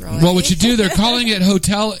do, Roy? Well, what you do, they're calling it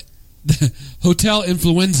hotel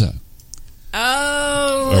influenza.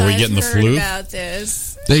 Oh, are we getting the flu? About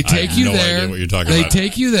this. They take you no there. Idea what you're talking they about.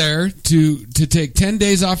 take you there to take 10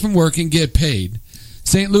 days off from work and get paid.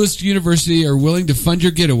 St. Louis University are willing to fund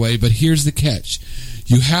your getaway, but here's the catch: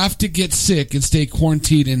 you have to get sick and stay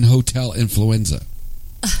quarantined in hotel influenza.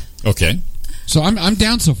 Okay. So I'm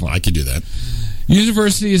down so far. I could do that.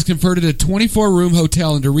 University has converted a 24-room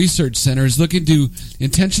hotel into research center, is looking to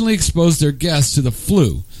intentionally expose their guests to the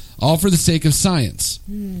flu, all for the sake of science.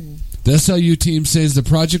 The SLU team says the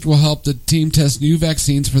project will help the team test new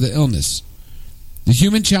vaccines for the illness. The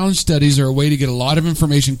human challenge studies are a way to get a lot of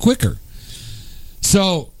information quicker.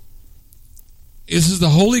 So, this is the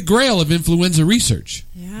holy grail of influenza research.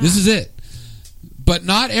 Yeah. This is it. But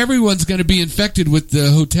not everyone's going to be infected with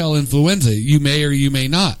the hotel influenza. You may or you may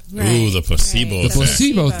not. Right. Ooh, the placebo The effect.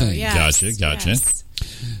 placebo thing. Yes. Gotcha. Yes.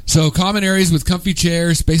 So, common areas with comfy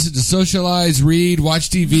chairs, spaces to socialize, read, watch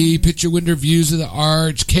TV, picture window views of the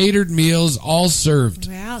arch, catered meals, all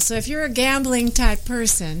served. Wow. So if you're a gambling type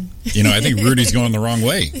person. I think Rudy's going the wrong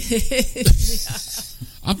way.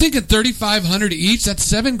 I'm thinking $3,500 each.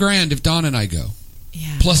 That's $7,000 if Don and I go.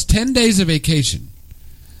 Yeah. Plus 10 days of vacation.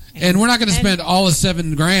 And we're not going to spend all of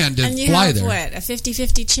 $7,000 to and you fly have, there. what, a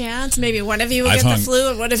 50-50 chance? Maybe one of you will get the flu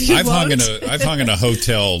and one of you I've won't. I've hung in a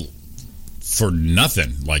hotel for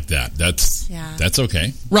nothing like that. That's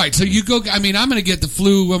okay. Right. So you go. I mean, I'm going to get the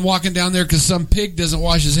flu when walking down there because some pig doesn't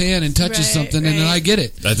wash his hand and touches something, and then I get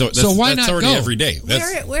it. So why not already go? every day.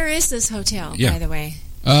 Where is this hotel, by the way?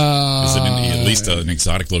 Is it at least an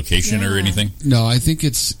exotic location or anything? No, I think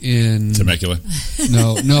it's in Temecula.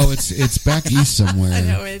 No, it's back east somewhere. I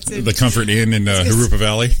know it's The Comfort Inn in Jurupa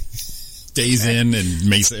Valley, Days Inn in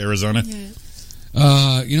Mesa, Arizona.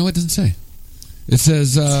 Yeah. You know what it doesn't say. It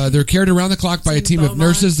says they're cared around the clock by a team of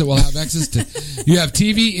nurses that will have access to. You have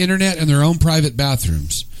TV, internet, and their own private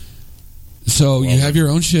bathrooms. So you have your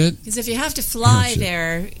own shit. Because if you have to fly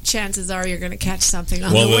there, chances are you're going to catch something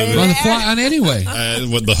on the way on the there. fly on anyway.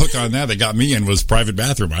 The hook on that got me in was private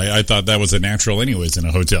bathroom. I thought that was a natural anyways in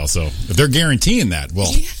a hotel. So if they're guaranteeing that,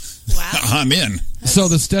 well, I'm in. So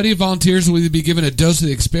the study of volunteers will either be given a dose of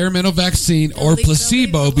the experimental vaccine or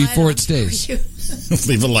placebo before it stays.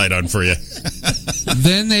 Leave a light on for you.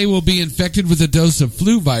 Then they will be infected with a dose of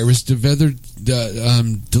flu virus delivered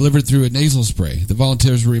through a nasal spray. The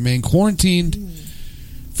volunteers will remain quarantined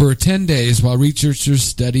for 10 days while researchers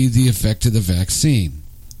study the effect of the vaccine.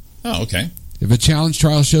 Oh, okay. If a challenge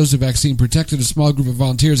trial shows the vaccine protected a small group of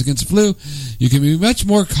volunteers against the flu, you can be much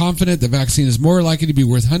more confident the vaccine is more likely to be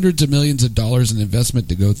worth hundreds of millions of dollars in investment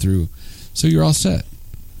to go through. So you're all set.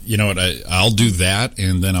 You know what? I'll do that,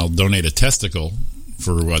 and then I'll donate a testicle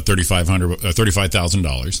for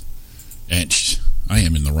 $35,000. And I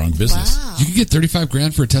am in the wrong business. Wow. You can get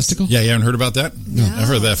 $35,000 for a testicle? Yeah, you haven't heard about that? No. I've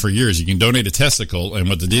heard that for years. You can donate a testicle, and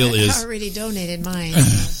what the deal is. I already donated mine.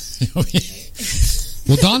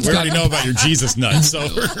 Well, Don's we got. already know about your Jesus nuts, so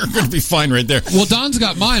we're going to be fine right there. Well, Don's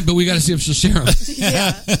got mine, but we got to see if she'll share them.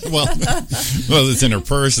 well, it's in her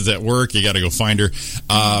purse. It's at work. You got to go find her.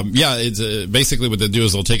 It's basically what they do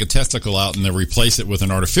is they'll take a testicle out and they'll replace it with an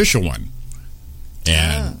artificial one.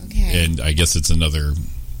 And I guess it's another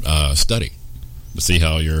study to see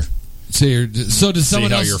how your does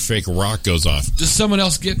someone else, your fake rock goes off. Does someone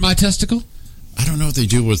else get my testicle? I don't know what they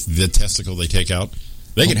do with the testicle they take out.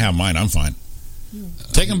 They can have mine. I'm fine.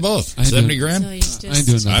 Take them both. $70,000. So I ain't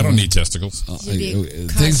doing that. I don't need testicles.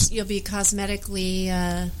 you'll be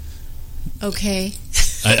cosmetically Okay.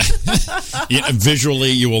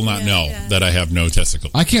 Visually, you will not know that I have no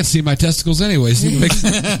testicles. I can't see my testicles anyways.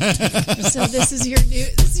 So this is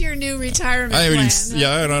your new retirement I plan.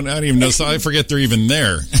 don't even know. So I forget they're even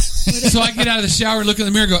there. So I get out of the shower and look in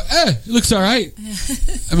the mirror and go, it looks all right.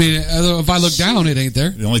 I mean, if I look down, it ain't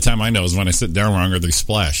there. The only time I know is when I sit down wrong or they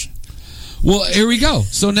splash. Well, here we go.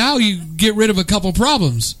 So now you get rid of a couple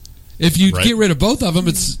problems. If you get rid of both of them,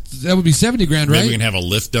 that would be $70,000, right? Maybe we can have a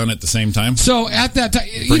lift done at the same time. So at that time,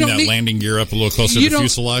 bring that landing gear up a little closer to the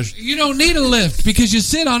fuselage. You don't need a lift because you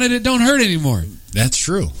sit on it; it don't hurt anymore. That's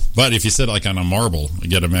true. But if you sit like on a marble, you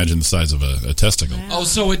got to imagine the size of a testicle. Wow. Oh,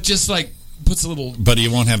 so it just like puts a little. But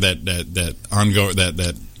you won't have that ongoing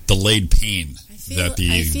that delayed pain.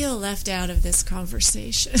 I feel left out of this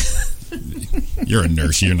conversation. You're a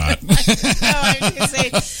nurse. You're not. No, I was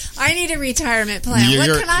going to say, I need a retirement plan.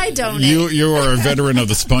 What can I donate? You are a veteran of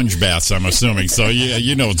the sponge baths, I'm assuming. So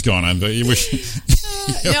you know what's going on. But you wish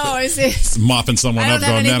it's mopping someone up. I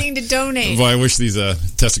don't have anything to donate. Well, I wish these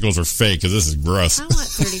testicles were fake because this is gross. I want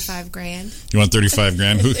 $35,000. You want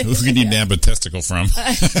 $35,000? Who can you nab a testicle from?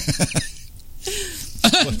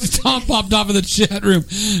 Tom popped off in the chat room.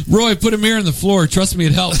 Roy, put a mirror on the floor. Trust me,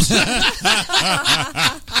 it helps.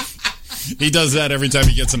 He does that every time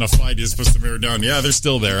he gets in a fight. He just puts the mirror down. Yeah, they're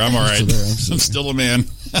still there. I'm all right. I'm still a man.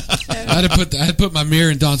 I had to put my mirror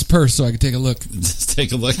in Don's purse so I could take a look. Just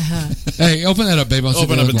take a look. Hey, open that up, babe.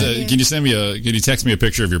 Open up. Can you text me a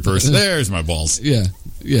picture of your purse? There's my balls. Yeah.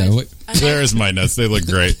 There's my nuts. They look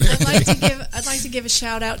great. I'd like to give a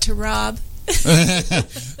shout out to Rob.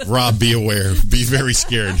 Rob, be aware. Be very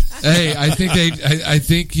scared. Hey, I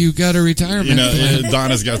think you got a retirement. You know,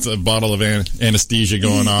 Donna's got a bottle of anesthesia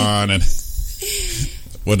going on, and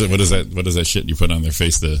what is that shit you put on their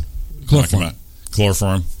face to chloroform?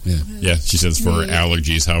 Chloroform. Yeah. She says for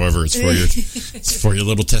allergies. However, it's for your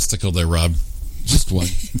little testicle there, Rob. Just one.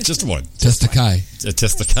 Just one. Testicae. A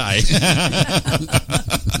testicae.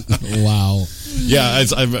 Wow. Yeah,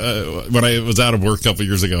 when I was out of work a couple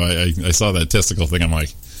years ago, I saw that testicle thing. I'm like,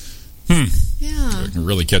 yeah, I can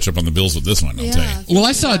really catch up on the bills with this one. I'll tell you. Well,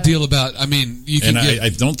 I saw a deal about. I mean, you can. I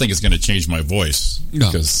don't think it's going to change my voice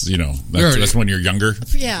because that's when you're younger.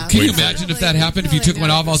 Yeah. Can you imagine if that happened? If you took one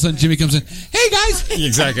off, all of a sudden Jimmy comes in. Hey guys.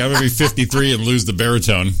 Exactly. I'm going to be 53 and lose the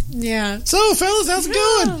baritone. Yeah. So, fellas, how's it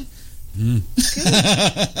going?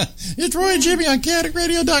 It's Roy and Jimmy on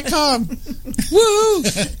ChaoticRadio.com. Woo!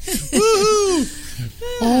 Woohoo!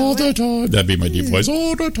 All the time. That'd be my deep voice.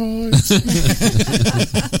 All the time.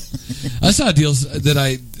 I saw deals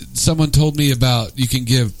that someone told me about. You can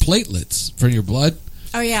give platelets for your blood.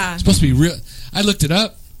 Oh yeah. It's supposed to be real. I looked it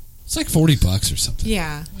up. It's like $40 or something.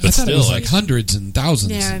 Yeah. I thought it was like hundreds and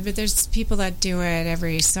thousands. Yeah, but there's people that do it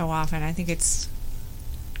every so often. I think it's.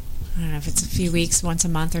 I don't know if it's a few weeks, once a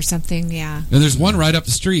month or something. Yeah. And there's one right up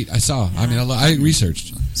the street. I saw. Yeah. I mean, I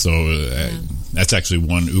researched. So that's actually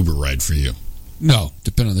one Uber ride for you. No,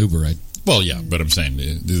 depending on the Uber ride. Well, yeah, but I'm saying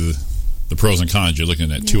the pros and cons. You're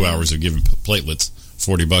looking at 2 hours of giving platelets,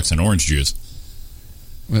 $40 and orange juice.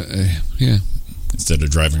 Yeah. Instead of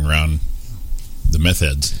driving around the meth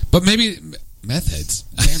heads. But maybe meth heads.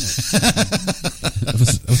 Damn it. That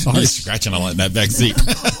was hard. You're scratching a lot in that back seat.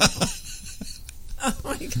 Oh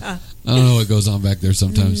my God. I don't know what goes on back there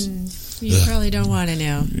sometimes. You probably don't want to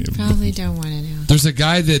know. There's a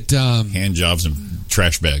guy that hand jobs and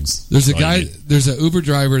trash bags. There's a guy. There's an Uber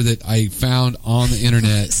driver that I found on the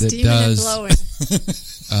internet that does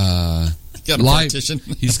got a live. partition.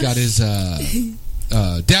 He's got his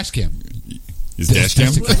dash cam. His dash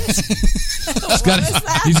cam.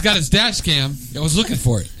 He's got his dash cam. I was looking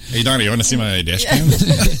for it. Hey Donnie, you want to see my dash cam?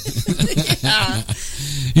 Yeah.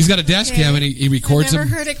 He's got a dash cam and he records them. I've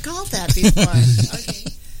never heard it called that before. Okay.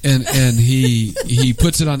 And he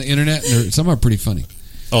puts it on the internet, and some are pretty funny.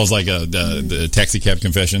 Oh, it's like the taxi cab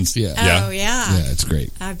confessions. Yeah. Oh yeah. Yeah, it's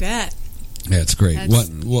great. I bet. Yeah, it's great.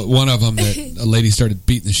 One of them that a lady started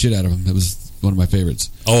beating the shit out of him. It was one of my favorites.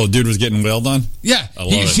 Oh, dude was getting wailed on? Yeah. I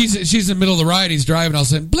love it. She's in the middle of the ride. He's driving. All of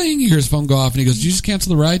a sudden, bling, you hear his phone go off, and he goes, "Did you just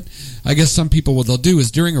cancel the ride?" I guess some people, what they'll do is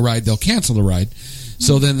during a ride, they'll cancel the ride,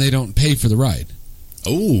 so then they don't pay for the ride.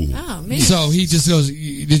 Oh, man. So he just goes, "Did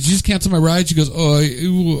you just cancel my ride?" She goes,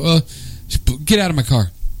 "Get out of my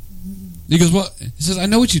car." He goes, "Well," he says, "I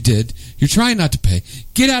know what you did. You're trying not to pay.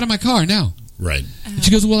 Get out of my car now." Right. And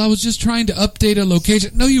she goes, "Well, I was just trying to update a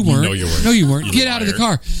location." No, you weren't. No, you weren't. Get out of the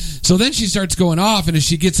car. So then she starts going off, and as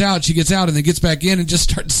she gets out, and then gets back in and just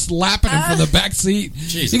starts slapping him from the back seat.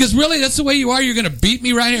 Jesus. He goes, "Really? That's the way you are? You're going to beat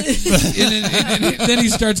me right here?" and then he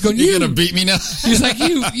starts going, "You're going to beat me now?" He's like,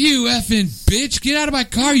 you effing bitch. Get out of my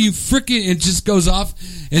car, you freaking..." It just goes off.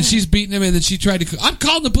 and she's beating him, and then she tried to. I'm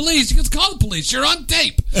calling the police. He goes, call the police. You're on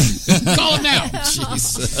tape. Call him now.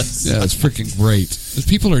 Jesus. Yeah, it's freaking great.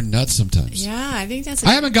 People are nuts sometimes. Yeah, I think that's.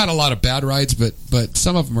 I haven't got a lot of bad rides, but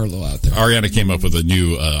some of them are a little out there. Ariana came up with a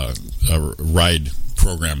new ride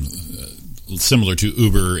program similar to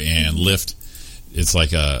Uber and Lyft. It's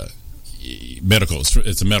like a medical.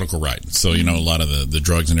 It's a medical ride. So a lot of the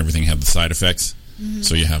drugs and everything have the side effects.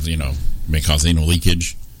 So you have may cause anal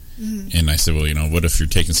leakage. And I said, well, what if you're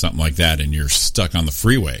taking something like that and you're stuck on the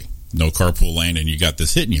freeway, no carpool lane, and you got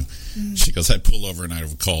this hitting you? She goes, I'd pull over and I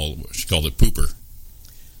would she called it pooper.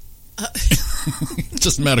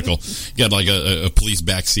 Just medical. You got like a police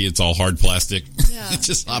back seat. It's all hard plastic. Yeah,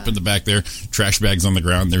 just hop in the back there. Trash bags on the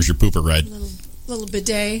ground. There's your pooper ride. Little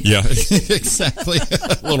bidet. Yeah, exactly.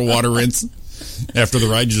 A little water rinse. After the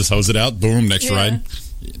ride, you just hose it out. Boom, next ride.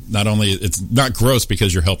 Not only, it's not gross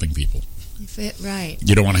because you're helping people. Right.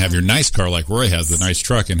 You don't want to have your nice car like Roy has, the nice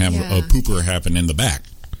truck, and have a pooper happen in the back.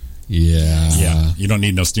 Yeah. You don't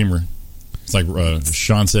need no steamer. It's like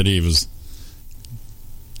Sean said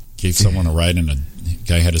gave someone a ride, and a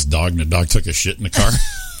guy had his dog, and the dog took a shit in the car.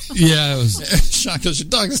 Yeah, it was. Sean goes, your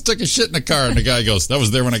dog just took a shit in the car, and the guy goes, that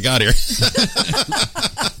was there when I got here.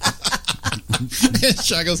 And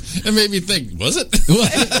Sean goes, it made me think, was it?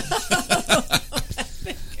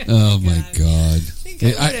 Oh my God! I think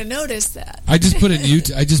I would have noticed that. I just put in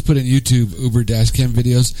YouTube Uber dash cam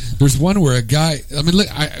videos. There's one where a guy. I mean, look,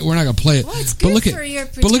 we're not gonna play it. Well, it's good but for your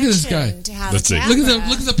protection. But look at this guy. To have Let's see. Look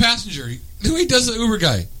at the passenger. The way he does the Uber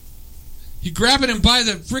guy. He grabbing him by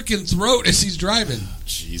the freaking throat as he's driving.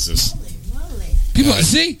 Jesus. People,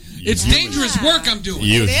 see, it's dangerous work I'm doing.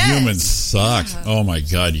 You humans suck. Oh my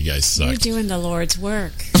God, you guys suck. You're doing the Lord's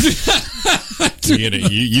work. You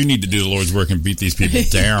need to do the Lord's work and beat these people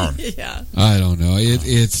down. Yeah. I don't know.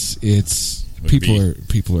 It's people are.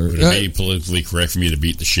 Would it be politically correct for me to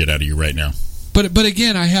beat the shit out of you right now? But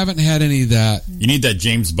again, I haven't had any of that. You need that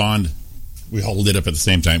James Bond. We hold it up at the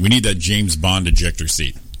same time. We need that James Bond ejector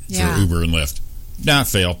seat for Uber and Lyft. Nah,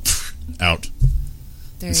 fail. Out.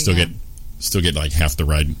 There still get like half the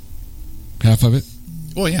ride. Half of it?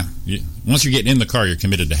 Well, yeah. Once you get in the car, you're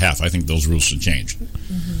committed to half. I think those rules should change.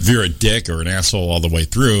 If you're a dick or an asshole all the way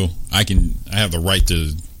through, I have the right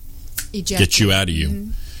to get you out of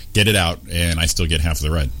you, get it out, and I still get half of the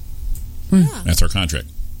ride. Yeah. That's our contract.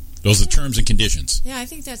 Those are the terms and conditions. Yeah, I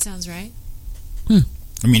think that sounds right. I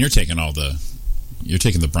mean, you're taking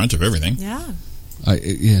the brunt of everything. Yeah.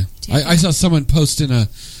 I saw someone post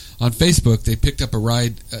on Facebook. They picked up a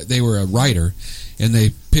ride. They were a rider, and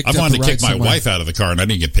they picked up a ride. I wanted to kick my somewhere. wife out of the car, and I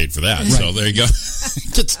didn't get paid for that. Right. So there you go.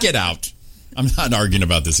 Just get out. I'm not arguing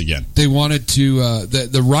about this again. They wanted to.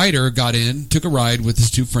 The rider got in, took a ride with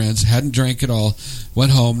his two friends, hadn't drank at all,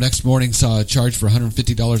 went home. Next morning, saw a charge for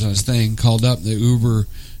 $150 on his thing. Called up. The Uber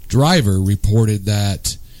driver reported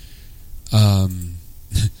that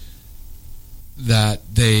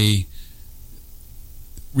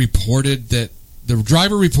the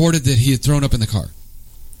driver reported that he had thrown up in the car.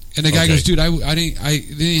 And the guy goes, dude, I didn't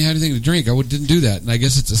have anything to drink. I didn't do that. And I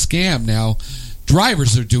guess it's a scam now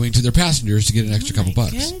drivers are doing to their passengers to get an extra couple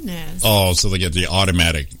bucks. Goodness. Oh, so they get the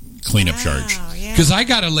automatic cleanup charge. Because I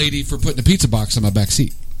got a lady for putting a pizza box on my back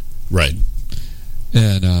seat. Right.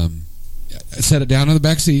 And I set it down on the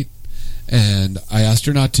back seat. And I asked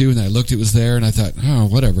her not to, and I looked, it was there, and I thought, oh,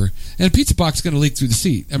 whatever. And a pizza box is going to leak through the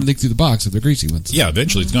seat. Leak through the box if they're greasy ones. Yeah,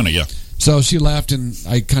 eventually it's going to, yeah. So she left, and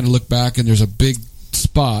I kind of looked back, and there's a big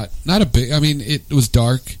spot. Not a big, it was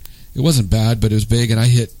dark. It wasn't bad, but it was big, and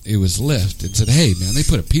it was Lyft, and said, hey, man, they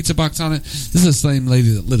put a pizza box on it. This is the same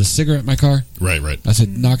lady that lit a cigarette in my car. Right. I said,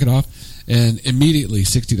 knock it off. And immediately,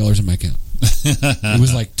 $60 in my account. It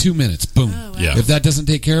was like 2 minutes. Boom. Oh, wow. Yeah. If that doesn't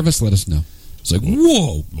take care of us, let us know. It's like,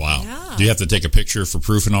 whoa. Wow. Yeah. Do you have to take a picture for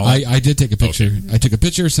proof and all that? I did take a picture. Okay. I took a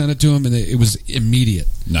picture, sent it to him, and it was immediate.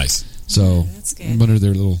 Nice. So, that's good. I wonder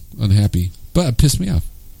they're a little unhappy. But it pissed me off.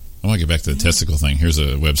 I want to get back to the testicle thing. Here's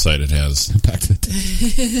a website that has... Back to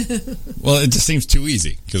the Well, it just seems too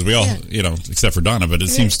easy. Because we all, except for Donna, but it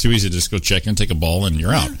seems too easy to just go check in, take a ball, and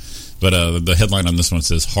you're out. But the headline on this one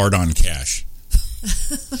says, hard on cash.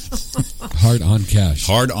 Hard on cash.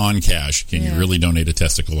 Hard on cash. Can you really donate a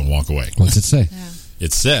testicle and walk away? What's it say? Yeah.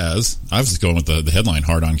 It says, I was just going with the headline,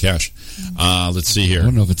 hard on cash. Let's see I here.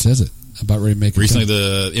 don't know if it says it. About ready to make it. Recently,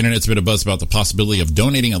 the internet's been a buzz about the possibility of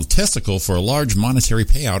donating a testicle for a large monetary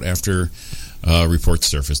payout after reports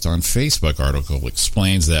surfaced on Facebook. Article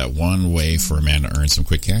explains that one way for a man to earn some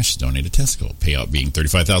quick cash is donate a testicle. Payout being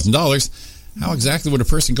 $35,000. How exactly would a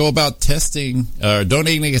person go about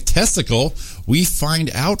donating a testicle? We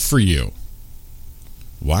find out for you.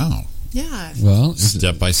 Wow. Yeah. Well, is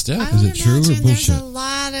Step by step. I Is would it true or imagine there's bullshit? a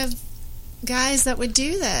lot of guys that would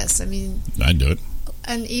do this. I mean, I'd do it.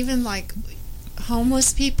 and even like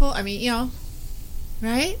homeless people. I mean,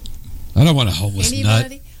 right? I don't want a homeless nut.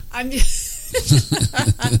 Anybody? I'm just,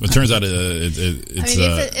 It turns out it's. I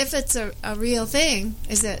mean, if it's a real thing,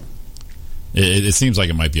 is it? It seems like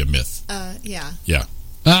it might be a myth. Yeah. Yeah.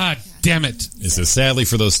 Ah, damn it. It says, sadly,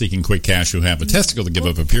 for those seeking quick cash who have a testicle to give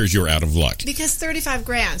up, appears you're out of luck. Because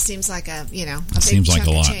 $35,000 seems like a big Seems like chunk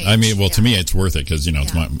a of lot. change. I mean, well, to Yeah. me, it's worth it because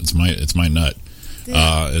it's my nut.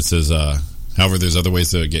 Yeah. It says, however, there's other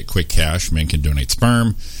ways to get quick cash. Men can donate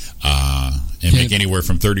sperm and make anywhere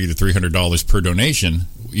from $30 to $300 per donation.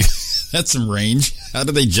 That's some range. How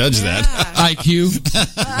do they judge that? IQ.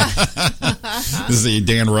 This is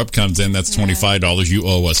Dan Rupp comes in. That's $25. You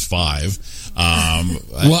owe us $5.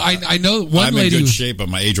 Well, I know one I'm lady in good was, shape, but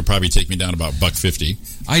my age will probably take me down about $1.50.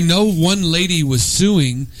 I know one lady was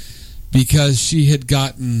suing because she had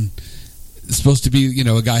gotten supposed to be,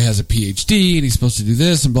 a guy has a PhD and he's supposed to do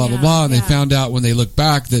this and blah blah blah, and they found out when they looked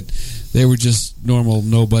back that they were just normal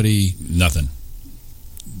nobody, nothing.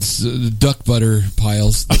 Duck butter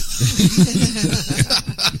piles.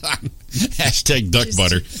 Hashtag duck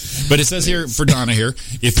butter. But it says here for Donna here,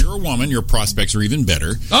 if you're a woman, your prospects are even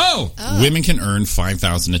better. Oh, women can earn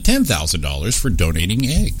 $5,000 to $10,000 for donating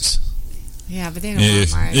eggs. Yeah, but they don't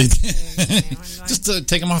want my Just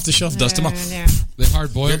take them off the shelf, dust them off. They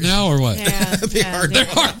hard boiled now or what? Yeah, They're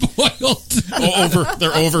hard boiled.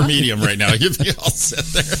 They're over medium right now. You'd be all set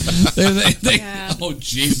there. Oh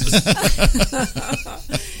Jesus!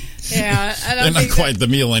 Yeah, I don't They're not think quite the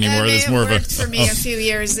meal anymore. That It's more of a. for me a few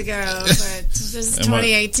years ago, but this is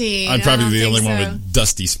 2018. I'm probably the only one one with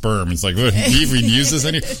dusty sperm. It's like, what, you even use this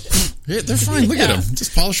any? Yeah, they're fine. Look at them.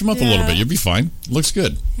 Just polish them up a little bit. You'll be fine. Looks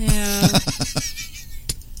good. Yeah.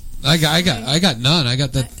 I got none. I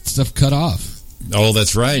got that stuff cut off. Oh,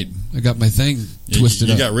 that's right. I got my thing twisted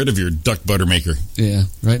You up. got rid of your duck butter maker. Yeah.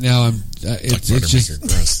 Right now I'm. It's just. Maker.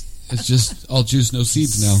 Gross. It's just all juice, no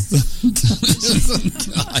seeds now.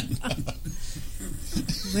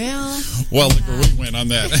 Well, look where we went on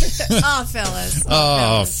that.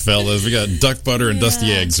 fellas. We got duck butter and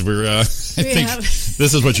dusty eggs. We're. I think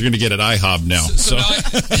this is what you're going to get at IHOB now. So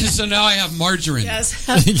now I have margarine. Yes.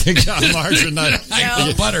 You got margarine. I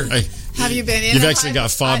have butter. Have you been in? You've actually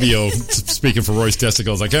got Fabio speaking for Roy's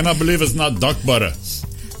testicles. I cannot believe it's not duck butter.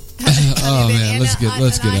 Oh man, let's get out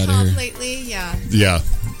of here. Lately, yeah. Yeah.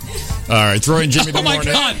 All right, it's Roy and Jimmy. Oh my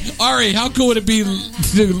God, Ari, how cool would it be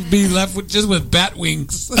to be left with just with bat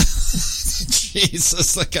wings?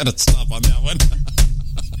 Jesus, I gotta stop on that one.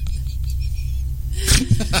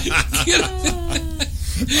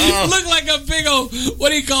 Look like a big old, what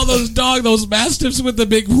do you call those those mastiffs with the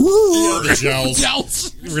big the jowls.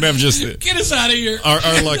 jowls. We're gonna have just Get us out of here.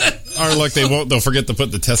 Our luck. They'll forget to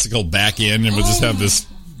put the testicle back in, and we'll just have this.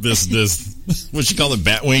 What you call it,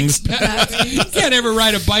 bat wings? Can't ever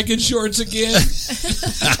ride a bike in shorts again.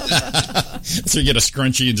 So you get a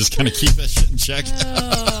scrunchie and just kind of keep that shit in check.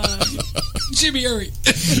 Jimmy, hurry.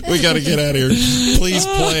 We got to get out of here. Please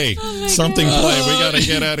play. Something play. We got to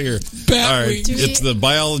get out of here. All right. It's the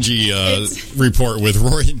biology report with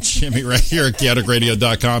Roy and Jimmy right here at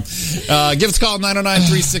chaoticradio.com. Give us a call,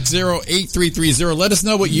 909-360-8330. Let us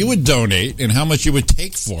know what you would donate and how much you would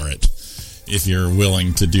take for it. If you're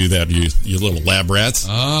willing to do that, you little lab rats.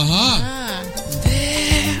 There have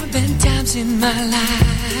been times in my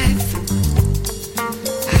life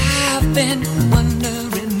I've been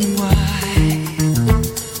wondering why.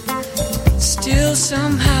 Still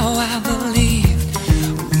somehow I believed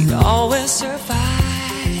we'd always survive.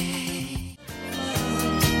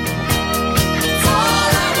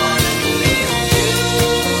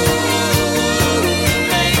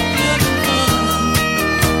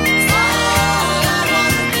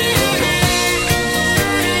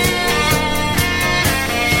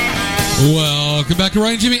 Welcome back to Roy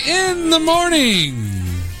and Jimmy in the morning.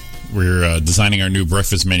 We're designing our new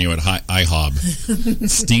breakfast menu at IHOB.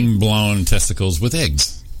 Steam-blown testicles with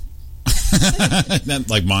eggs. Not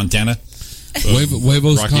like Montana.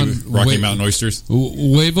 Huevos Rocky Mountain oysters.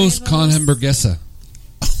 Huevos con hamburguesa.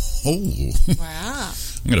 Oh. Wow.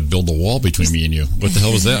 I'm going to build a wall between me and you. What the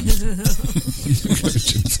hell was that?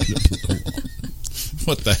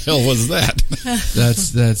 What the hell was that?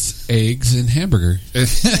 That's eggs and hamburger. I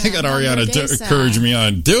got Ariana to encourage me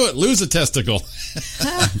on. Do it. Lose a testicle.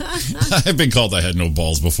 I've been called I had no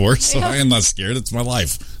balls before, so I am not scared. It's my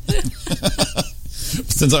life.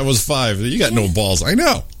 Since I was 5, you got no balls. I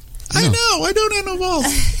know. I don't have no balls.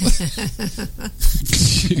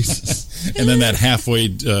 Jesus. And then that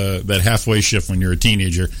halfway shift when you're a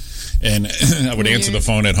teenager, And I would answer the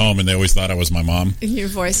phone at home, and they always thought I was my mom. And your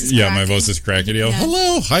voice is Yeah, cracking. my voice is cracking. You know,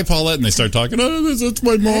 hello, hi, Paulette. And they start talking, that's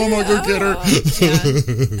my mom. I'll go get her.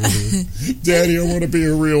 Daddy, I want to be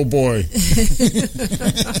a real boy.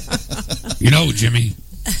 You know, Jimmy.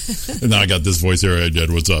 And now I got this voice here. Hey, Dad,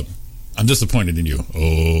 what's up? I'm disappointed in you.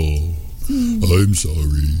 Oh, I'm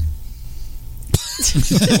sorry.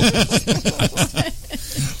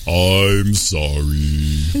 I'm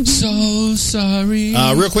sorry. So sorry.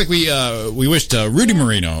 Real quick, we wished Rudy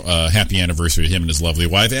Marino happy anniversary, him and his lovely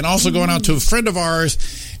wife, and also going out to a friend of ours,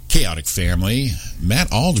 Chaotic Family,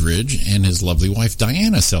 Matt Aldridge, and his lovely wife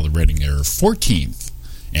Diana, celebrating their 14th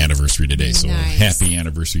anniversary today. So Nice. happy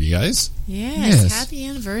anniversary, you guys. Yes, happy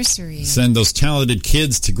anniversary. Send those talented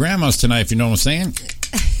kids to grandma's tonight, if you know what I'm saying.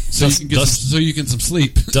 So you can get some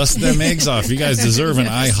sleep. Dust them eggs off. You guys deserve an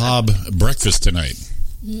IHOB breakfast tonight.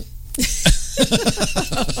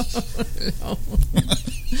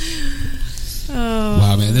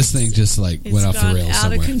 Wow, man, this thing just went off the rails out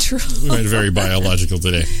somewhere. of control. We went very biological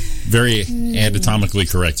today. Very anatomically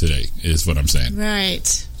correct today, is what I'm saying.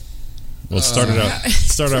 Right. Well, it started out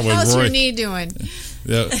with How's Roy. your knee doing?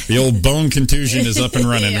 The old bone contusion is up and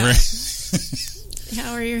running. Yeah.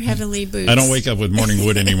 How are your heavenly boots? I don't wake up with morning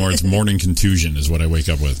wood anymore. It's morning contusion is what I wake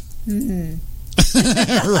up with. Mm-hmm.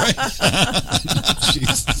 Right.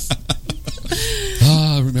 Jesus.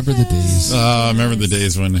 Remember the days. Remember the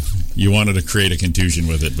days when you wanted to create a contusion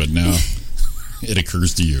with it, but now it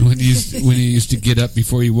occurs to you. When you used to get up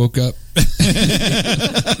before you woke up.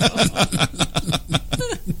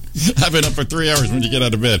 I've been up for 3 hours when you get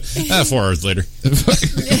out of bed. 4 hours later.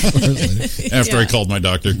 After I called my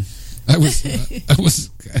doctor. I was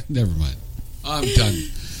never mind. I'm done.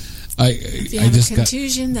 If you have a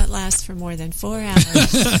contusion that lasts for more than 4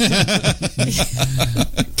 hours.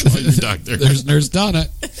 Call your doctor. There's Nurse Donna.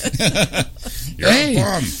 You're a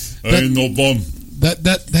bum. I ain't no bum.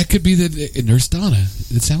 That could be the Nurse Donna.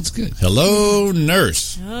 It sounds good. Hello,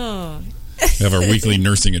 nurse. Oh. We have our weekly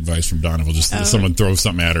nursing advice from Donna. We'll just someone throw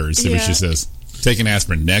something at her and see what she says. Take an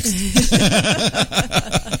aspirin. Next.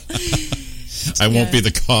 I won't be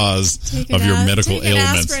the cause of your medical take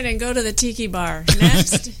ailments. Take an aspirin and go to the tiki bar.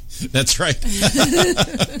 Next. That's right.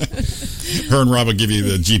 Her and Rob will give you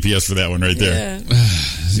the GPS for that one right there.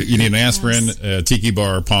 Yeah. You need an aspirin, tiki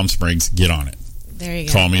bar, Palm Springs. Get on it. There you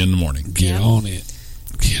go. Call me in the morning. Get on it.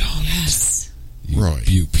 Get on it. Roy.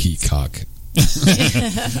 You peacock.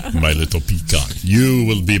 My little peacock. You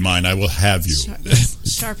will be mine. I will have you.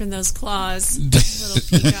 Sharpen those claws, little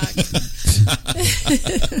peacock.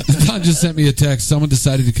 Don just sent me a text. Someone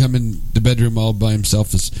decided to come in the bedroom all by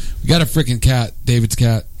himself. We got a freaking cat, David's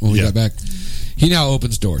cat, when we got back. He now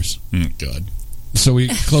opens doors. God. So we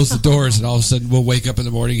close the doors, and all of a sudden we'll wake up in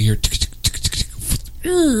the morning and hear.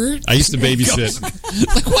 I used to babysit.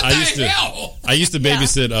 What the hell? I used to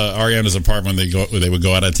babysit Ariana's apartment when they would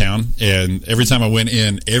go out of town, and every time I went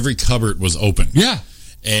in, every cupboard was open. Yeah.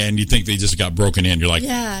 And you think they just got broken in. You're like,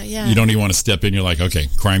 yeah. You don't even want to step in. You're like, okay,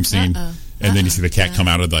 crime scene. And then you see the cat come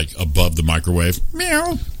out of above the microwave.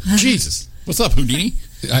 Meow. Jesus. What's up, Houdini?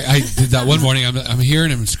 I did that one morning. I'm hearing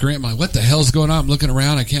him scream. I'm like, what the hell's going on? I'm looking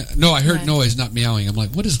around. I can't. No, I heard noise, not meowing. I'm like,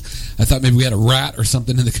 what is? I thought maybe we had a rat or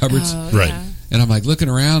something in the cupboards. Right. Yeah. And I'm like looking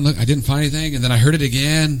around. I didn't find anything. And then I heard it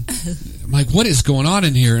again. I'm like, what is going on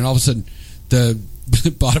in here? And all of a sudden, the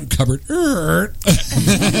bottom cupboard. The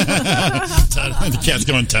cat's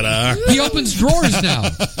going, ta-da. He opens drawers now.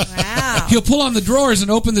 Wow. He'll pull on the drawers and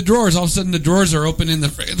open the drawers. All of a sudden, the drawers are open in the...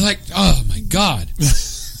 Like, oh, my God.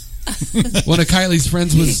 One of Kylie's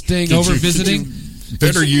friends was staying over visiting.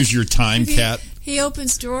 Better use your time, cat. He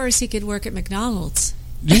opens drawers. He could work at McDonald's.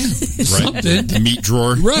 Yeah, something. The meat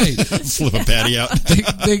drawer. Right. Flip a patty out.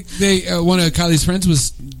 One of Kylie's friends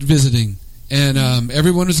was visiting, and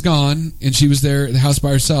everyone was gone, and she was there at the house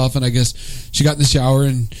by herself, and I guess she got in the shower,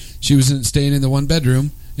 and she was staying in the one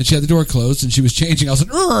bedroom, and she had the door closed, and she was changing. I was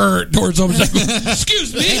like, doors open. She's like,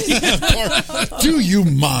 excuse me? Do you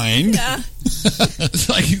mind? Yeah. It's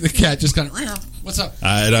like the cat just kind of, what's up?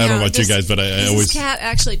 I don't know about you guys, but I always... Does this cat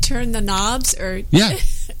actually turn the knobs? Or Yeah.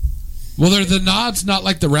 Well, they're the knobs, not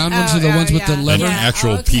like the round ones, or the ones with the lever. An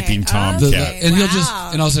actual peeping Tom cat. And he'll just,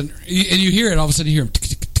 and all of a sudden, and you hear it, all of a sudden you hear him, tick,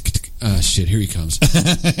 tick, tick, tick, tick. Shit, here he comes.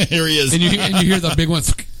 Here he is. And you hear the big one,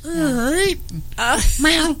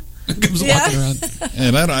 meow. Comes walking around.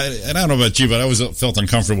 And I don't know about you, but I always felt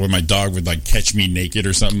uncomfortable when my dog would catch me naked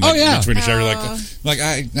or something. Between the shower,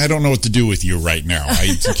 I don't know what to do with you right now.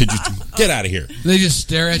 Could you get out of here? They just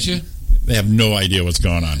stare at you. They have no idea what's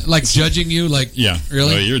going on. Like judging you, like, Yeah.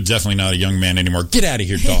 really? Oh, you're definitely not a young man anymore. Get out of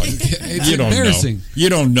here, dog. It's You don't embarrassing. know. You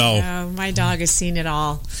don't know. Oh, my dog has seen it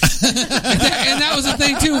all. And that was the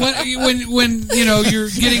thing too. When you know you're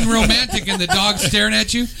getting romantic and the dog's staring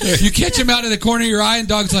at you, you catch him out of the corner of your eye, and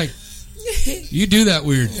dog's like, "You do that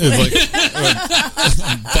weird." It's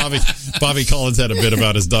like Bobby Collins had a bit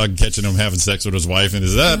about his dog catching him having sex with his wife, and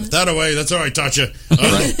is that away? That's how I taught you.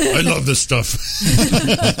 I love this stuff.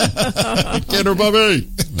 Get her, Bobby.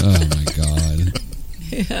 Oh my god.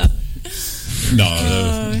 Yeah. No,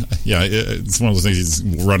 it's one of those things. You just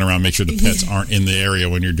run around, make sure the pets aren't in the area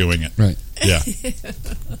when you're doing it. Right. Yeah.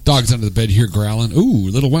 Dog's under the bed here growling. Ooh,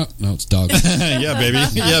 little wow. No, it's dog. Yeah, baby.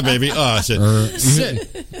 Yeah, baby. Oh, shit.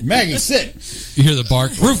 Sit. Maggie, sit. You hear the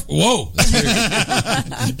bark. Roof. Whoa.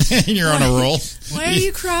 That's weird. And you're on a roll. Why are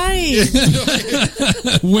you crying?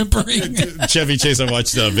 Whimpering. Chevy Chase, I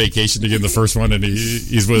watched Vacation again, the first one, and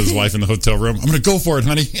he's with his wife in the hotel room. I'm going to go for it,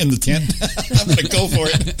 honey, in the tent. I'm going to go for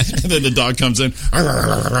it. And then the dog comes in.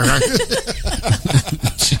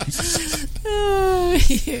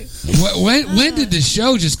 When did the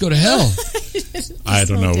show just go to hell? I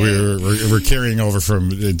don't know. We're carrying over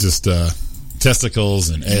from just testicles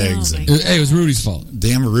and eggs. And Hey, it was Rudy's fault.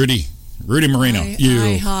 damn Rudy Marino.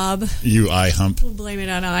 IHOB. You eye hump. We'll blame it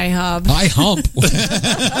on IHOB. I hump.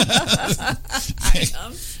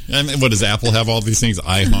 I mean, what does Apple have? All these things?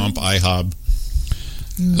 Eye hump, IHOB.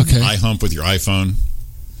 Okay. Eye hump with your iPhone.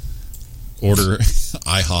 Order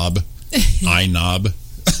IHOB, iKnob.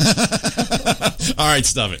 All right,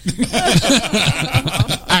 stop it.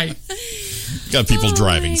 Got people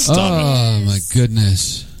driving. Stop it. Oh my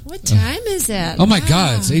goodness. What time is it? Oh my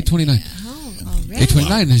God, it's 8:29. Oh, already?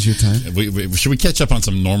 8:29 is your time. Should we catch up on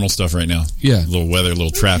some normal stuff right now? Yeah. A little weather, a little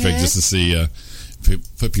traffic, just to see,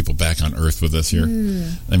 put people back on Earth with us here.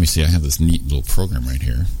 Let me see. I have this neat little program right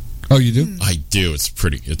here. Oh, you do? I do. It's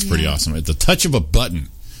pretty awesome. At the touch of a button,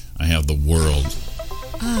 I have the world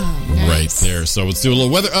right there. So let's do a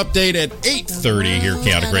little weather update at 8:30 here,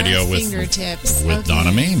 Chaotic Radio with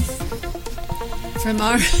Donna Main. From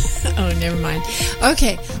our... Oh, never mind.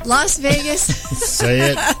 Okay, Las Vegas.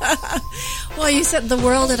 Say it. Well, you said the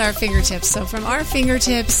world at our fingertips. So from our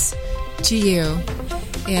fingertips to you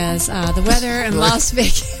is the weather in Las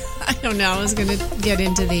Vegas. I don't know. I was going to get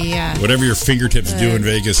into the... Whatever your fingertips do in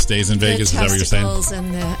Vegas stays in Vegas. Is that what you're saying? The testicles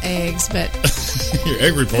and the eggs, but... Your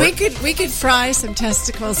egg report. We could fry some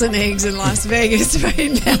testicles and eggs in Las Vegas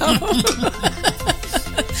right now.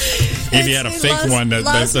 If you had a fake one,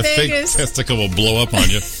 the fake testicle will blow up on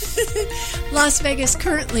you. Las Vegas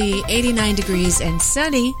currently 89 degrees and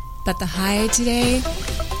sunny, but the high today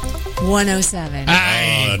 107.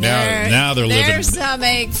 Now they're living. There's some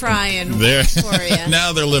egg frying there for you.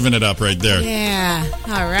 Now they're living it up right there. Yeah.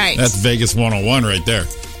 All right. That's Vegas 101 right there.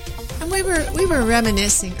 And we were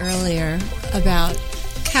reminiscing earlier about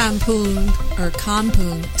Kampung,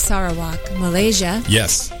 Sarawak, Malaysia.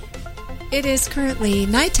 Yes. It is currently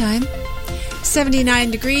nighttime,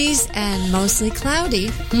 79 degrees and mostly cloudy.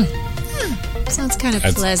 Sounds kind of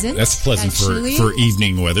pleasant. That's pleasant for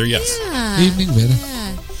evening weather, yes. Yeah. Evening weather.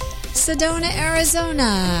 Yeah. Sedona,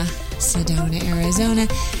 Arizona.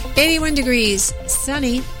 81 degrees,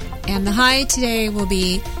 sunny, and the high today will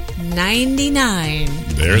be 99.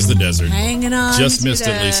 There's the desert. Hanging on. Just missed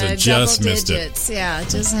it, Lisa. Just missed it. Yeah,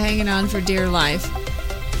 just hanging on for dear life.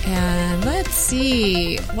 And let's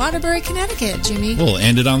see. Waterbury, Connecticut, Jimmy. We'll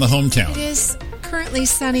end it on the hometown. It is currently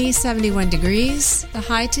sunny, 71 degrees. The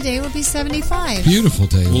high today will be 75. Beautiful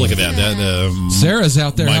day. Well, look at that. Sarah's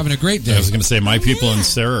out there having a great day. I was going to say, my people in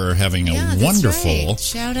Sarah are having a wonderful right.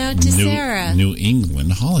 Shout out to Sarah. New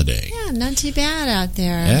England holiday. Yeah, not too bad out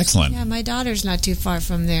there. Excellent. Yeah, my daughter's not too far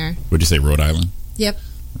from there. What'd you say, Rhode Island? Yep.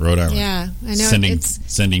 Rhode Island. Yeah, I know.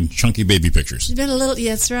 Sending chunky baby pictures. It's been a little.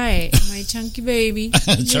 Yeah, that's right. My chunky baby.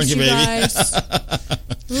 Chunky baby.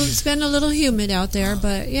 It's been a little humid out there,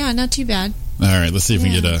 but yeah, not too bad. All right, let's see if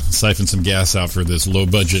we can get siphon some gas out for this low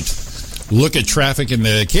budget look at traffic in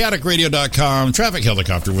the chaoticradio.com traffic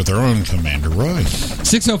helicopter with our own Commander Roy.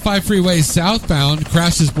 605 freeway southbound.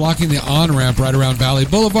 Crash is blocking the on-ramp right around Valley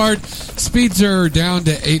Boulevard. Speeds are down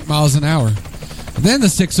to 8 miles an hour. Then the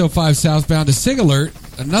 605 southbound to Sig Alert.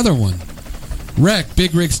 Another one. Wreck.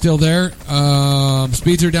 Big rig still there.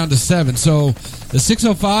 Speeds are down to 7. So the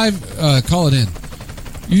 605, call it in.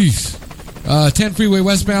 Eesh. 10 freeway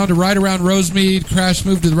westbound to right around Rosemead. Crash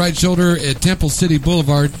moved to the right shoulder at Temple City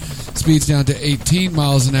Boulevard. Speeds down to 18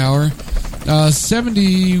 miles an hour.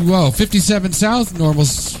 57 south. Normal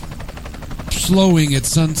slowing at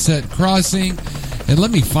Sunset Crossing. And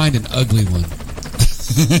let me find an ugly one.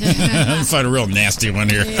 Let's find a real nasty one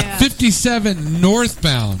here. Yeah. 57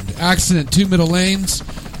 northbound. Accident, 2 middle lanes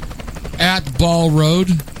at Ball Road.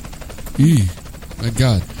 Eee, my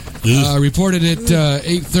God. Reported at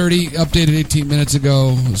 8:30, updated 18 minutes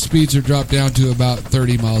ago. Speeds are dropped down to about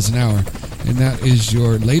 30 miles an hour. And that is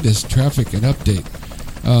your latest traffic and update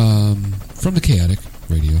from the Chaotic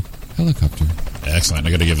Radio Helicopter. Excellent.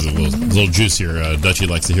 I got to give it a little juice here. Dutchie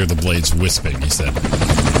likes to hear the blades wisping, he said. Put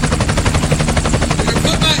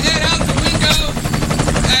my head out the window,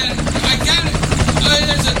 and I got it.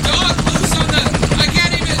 There's a dog loose on the. I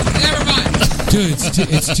can't even. Never mind. Dude,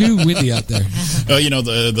 it's too windy out there. Oh, you know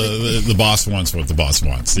the boss wants what the boss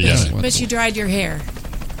wants. Yeah. But you dried your hair.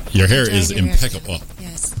 Your hair Dried is your hair. impeccable.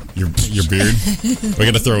 Yes. Your beard. We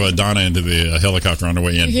got to throw Donna into the helicopter on the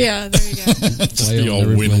way in. Yeah, there you go. Just the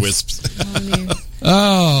old wind wisps.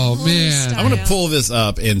 Oh, man. I'm going to pull this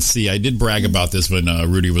up and see. I did brag about this when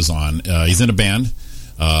Rudy was on. He's in a band,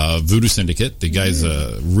 Voodoo Syndicate. The guy's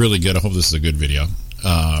really good. I hope this is a good video.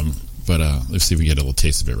 But let's see if we get a little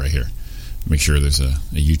taste of it right here. Make sure there's a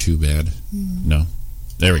YouTube ad. No?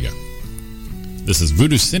 There we go. This is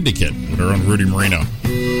Voodoo Syndicate with our own Rudy Moreno.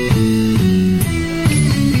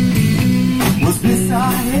 What's this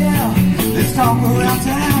I hear? This talk around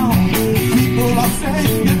town. People are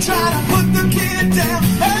saying you try to put the kid down.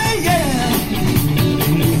 Hey, yeah.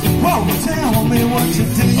 Whoa, tell me what you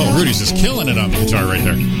did. Oh, Rudy's just killing it on the guitar right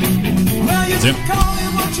there. Well, you Yep. can call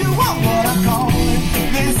it what you want, what I call it.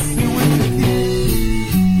 Messing with the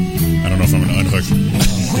kid. I don't know if I'm going to unhook.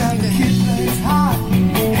 Well, the kid plays hot,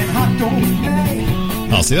 and hot don't play.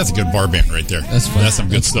 Oh, see, that's a good bar band right there. That's fun. That's some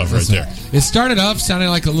good stuff right there. It started off sounding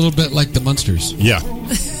like a little bit like the Munsters. Yeah.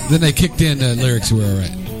 Then they kicked in lyrics who were all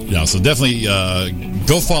right. Yeah, so definitely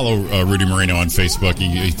go follow Rudy Moreno on Facebook.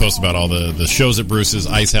 He posts about all the shows at Bruce's,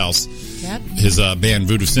 Ice House, Yep. his band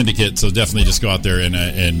Voodoo Syndicate. So definitely just go out there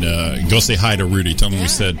and go say hi to Rudy. Tell him we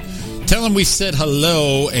said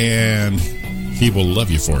hello, and he will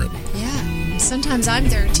love you for it. Yeah. Sometimes I'm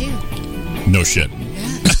there too. No shit.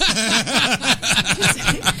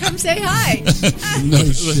 Come say hi. No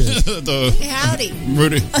shit. The Howdy.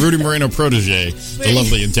 Rudy Moreno protege, the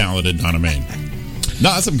lovely and talented Donna Main. No,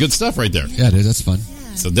 that's some good stuff right there. Yeah, dude, that's fun.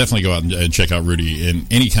 So definitely go out and check out Rudy in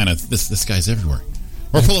any kind of this guy's everywhere.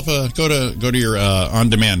 Or pull up go to your on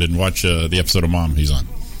demand and watch the episode of Mom he's on.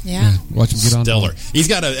 Yeah. Watch him get on. Stellar. He's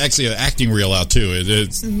got actually an acting reel out too.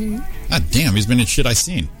 It's God damn, he's been in shit I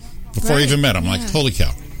seen before I Right. even met him. I'm like, holy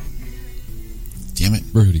cow. Damn it.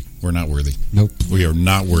 Rudy. We're not worthy. Nope. We are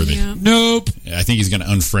not worthy. Yeah. Nope. I think he's going to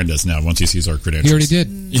unfriend us now once he sees our credentials. He already did.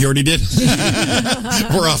 He already did?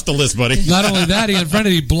 We're off the list, buddy. Not only that, he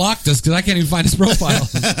unfriended, he blocked us because I can't even find his profile.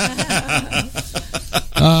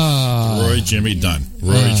 Roy Jimmy Dunn.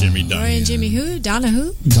 Roy Jimmy Dunn. Roy and Jimmy who? Donna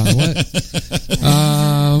who? Donna what?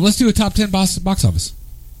 Let's do a top 10 box office.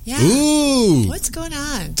 Yeah. Ooh. What's going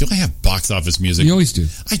on? Do I have box office music? You always do.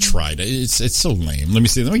 I tried. It's so lame. Let me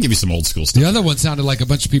see. Let me give you some old school stuff. The other one sounded like a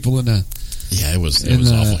bunch of people in a Yeah, it was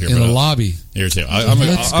awful here. in but the lobby. Here too. I'm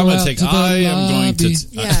going to take. I am going to.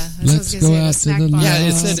 Yeah. Let's go out to the lobby. Yeah,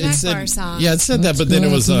 it Snack said. bar song. Yeah, it said that, but then it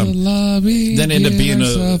was. Go to the lobby, then it ended up get being a.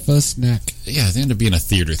 ourselves a snack. Yeah, it ended up being a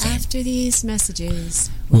theater thing. After these messages,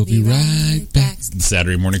 We'll be right back.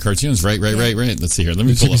 Saturday morning cartoons. Right. Let's see here. Let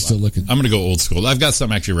me Looks like pull up. you're still looking. I'm going to go old school. I've got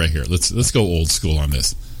some actually right here. Let's go old school on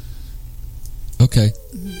this. Okay.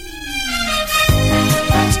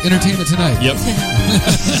 It's Entertainment Tonight. Yep.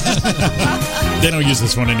 They don't use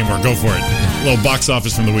this one anymore. Go for it. A little box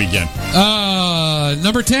office from the weekend.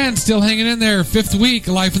 Number 10, still hanging in there. 5th week,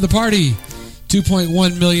 Life of the Party.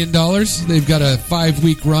 $2.1 million. They've got a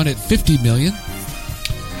 5-week run at $50 million.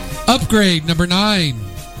 Upgrade, number 9.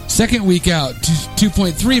 2nd week out,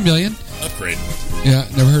 $2.3 million. Upgrade. Yeah,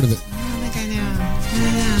 never heard of it. I don't think I know.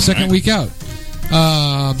 2nd week out.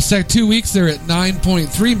 2 weeks, they're at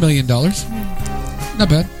 $9.3 million. Not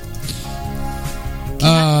bad.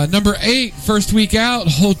 Number 8, 1st week out,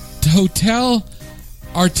 Hotel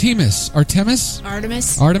Artemis, yeah.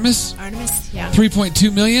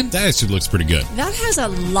 $3.2 million. That actually looks pretty good. That has a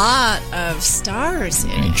lot of stars in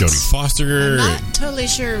it. Jodie Foster. I'm not totally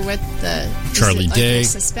sure what the Charlie is it like Day. a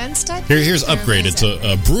suspense type. Here's thing, or Upgrade. what It's is it?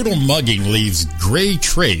 a brutal mugging leaves Gray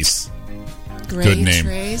Trace Gray good name.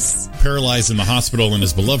 Trace. paralyzed in the hospital and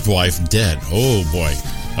his beloved wife dead. Oh boy.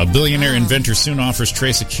 A billionaire inventor soon offers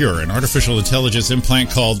Trace a cure, an artificial intelligence implant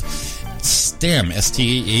called STEM,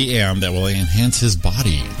 S-T-E-M, that will enhance his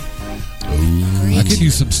body. Ooh. I could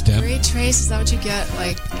use some STEM. Gray Trace, is that what you get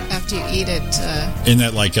like after you eat at Isn't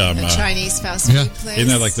that like a Chinese fast food place? Isn't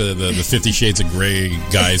that like the 50 Shades of Grey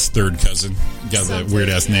guy's third cousin? Got that weird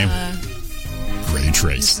ass name. Gray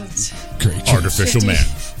Trace. Great. Artificial Man.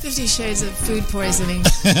 50 Shades of Food Poisoning.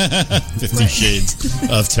 50 Shades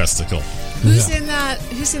of Testicle. Who's in that?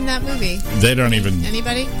 Who's in that movie? They don't even.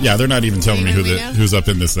 Anybody? Yeah, they're not even telling me Even we know? who's up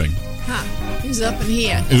in this thing. Huh? Who's up in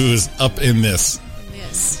here? Who's up in this?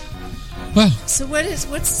 Yes. Well, So what's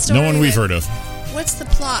the story? No one we've with- heard of. What's the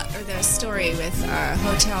plot or the story with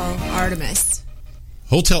Hotel Artemis?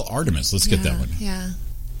 Hotel Artemis. Let's get Yeah, that one. Yeah.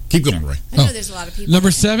 Keep going, Ray. I know Oh. there's a lot of people. number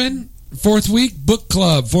in it. 7, fourth week, Book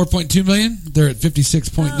Club, 4.2 million. They're at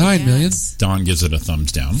 56.9 million. yes. Don gives it a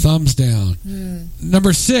thumbs down. Thumbs down.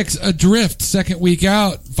 Number 6, Adrift, second week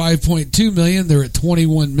out, 5.2 million. They're at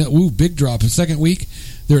 21 million. Ooh, big drop. The second week,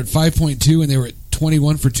 they're at 5.2, and they were at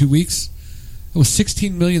 21 for 2 weeks. It was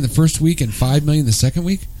 16 million the first week and 5 million the second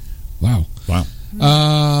week. Wow. Wow.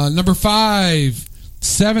 Number 5,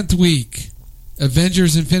 seventh week,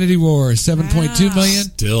 Avengers Infinity War, 7.2 Wow. million.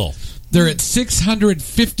 Still. They're at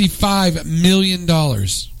 $655 million.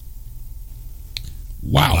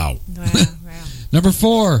 Wow. Wow. Number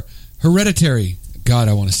 4, Hereditary. God,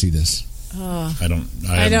 I want to see this. Oh. I don't.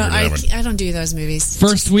 I I haven't don't. heard of that one. I don't do those movies.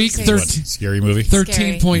 First week, Say- What, scary movie?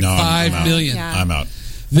 13.5 No, I'm out. million. Yeah. I'm out.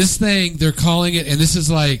 This thing, they're calling it, and this is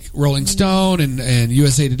like Rolling Stone and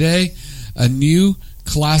USA Today, a new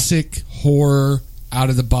classic horror out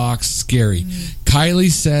of the box scary. Kylie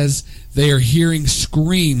says they are hearing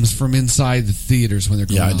screams from inside the theaters when they're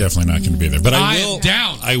going Yeah, I'm on. definitely not going to be there. But I I am will.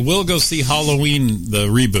 down. I will go see Halloween, the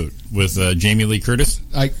reboot with Jamie Lee Curtis.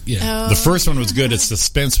 Yeah. Oh. The first one was good. It's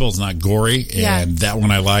suspenseful. It's not gory, and Yeah. that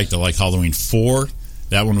one I liked. I like Halloween 4.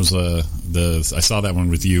 That one was I saw that one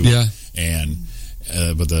with you. Yeah. And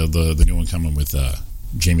but the new one coming with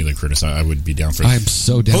Jamie Lee Curtis, I would be down for. I am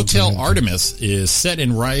so down. Hotel for that. Artemis is set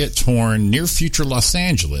in riot-torn near future Los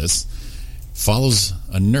Angeles. Follows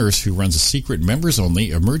a nurse who runs a secret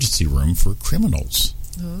members-only emergency room for criminals.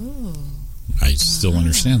 Oh. I still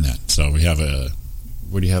understand that. So we have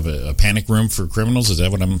what do you have, a panic room for criminals? Is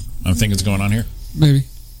that what I'm thinking is going on here? Maybe.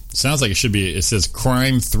 Sounds like it should be. It says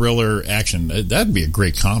crime, thriller, action. That'd be a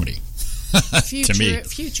great comedy. To me.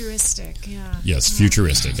 Futuristic, yeah. Yes,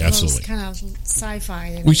 futuristic, absolutely. Kind of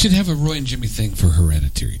sci-fi. We should have a Roy and Jimmy thing for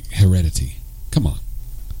Heredity. Come on.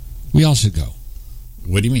 We all should go.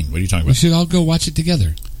 What do you mean? What are you talking We about? should all go watch it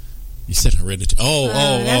together. You said Heredity.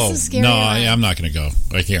 that's a scary No, one. I'm not going to go.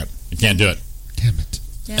 I can't do it. Damn it.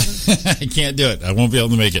 Yeah, I can't do it. I won't be able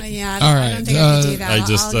to make it. yeah, All I right, don't think I can do that. I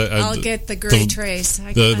just, I'll get the Gray the- Trace.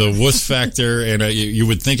 The wuss factor, and you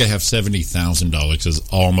would think I have $70,000 because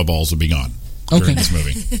all my balls would be gone during Okay. this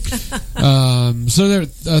movie. So they're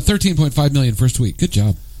 13.5 million first week. Good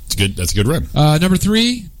job. It's good. That's a good run. Number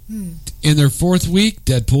 3, in their fourth week,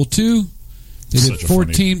 Deadpool 2. They did Such a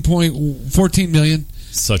funny- 14 million.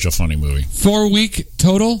 Such a funny movie. 4 week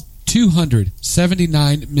total,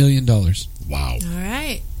 $279 million. Wow. All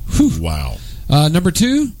right. Wow. Number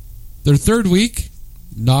 2, their third week,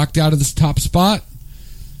 knocked out of this top spot.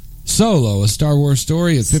 Solo, a Star Wars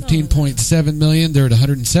story at 15.7 million. They're at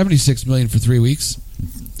 176 million for 3 weeks.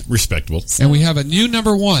 Respectable. And we have a new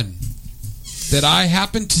number 1 that I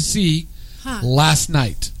happened to see last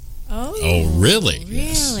night. Oh, really?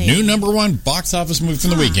 Really? New number 1 box office movie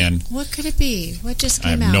from the weekend. What could it be? What just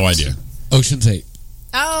I came have out? no idea. Ocean's 8.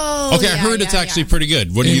 Oh, Okay, I heard it's actually pretty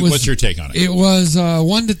good. What's your take on it? It was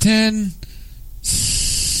 1 to 10,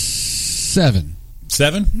 7.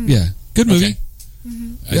 7? Yeah, good movie.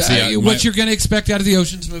 Okay. See, What you're going to expect out of the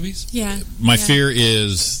Ocean's movies? Yeah. My fear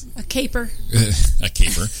is A caper. a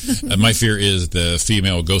caper. My fear is the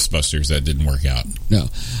female Ghostbusters that didn't work out. No,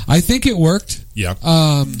 I think it worked. Yeah,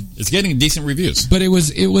 it's getting decent reviews. But it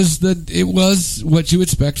was what you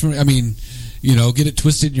expect from. I mean, get it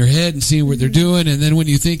twisted in your head and see what they're doing, and then when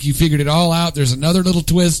you think you figured it all out, there's another little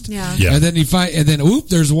twist. Yeah. Yeah. And then you find, and then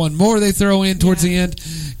there's one more they throw in towards the end.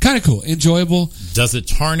 Kind of cool, enjoyable. Does it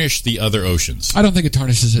tarnish the other Oceans? I don't think it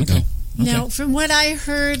tarnishes it. Okay. No, from what I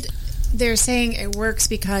heard, they're saying it works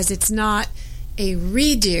because it's not a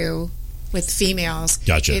redo with females.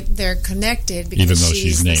 Gotcha. They're connected because Even though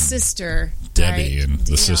she's the named sister, Debbie right? and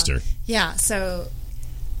the Yeah. sister. Yeah. So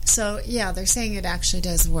yeah, they're saying it actually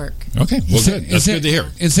does work. Okay, well, good. That's good to hear.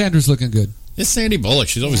 And Sandra's looking good. It's Sandy Bullock.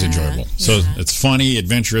 She's always Yeah, enjoyable. So yeah. it's funny,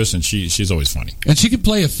 adventurous, and she's always funny. And she can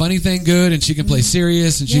play a funny thing good, and she can play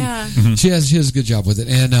serious, and Yeah. she has a good job with it.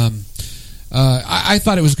 And I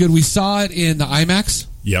thought it was good. We saw it in the IMAX,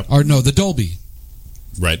 Yep. or no, the Dolby,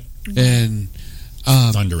 Right. and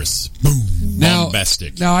Thunderous. Boom. now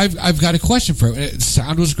Bombastic. Now I've got a question for it.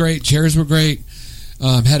 Sound was great, chairs were great.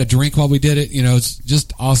 Had a drink while we did it. It's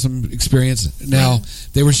just awesome experience. Now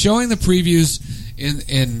they were showing the previews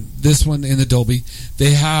in this one in the Dolby.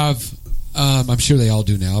 They have I'm sure they all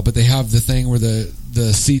do now, but they have the thing where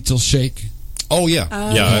the seats will shake. Oh, yeah.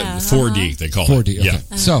 Oh, yeah. yeah. 4D, they call 4D, it. okay.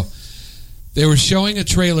 Yeah. So, they were showing a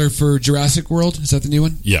trailer for Jurassic World. Is that the new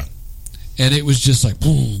one? Yeah. And it was just like,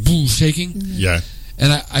 boom, boom, shaking. Yeah.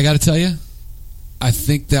 And I got to tell you, I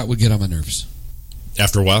think that would get on my nerves.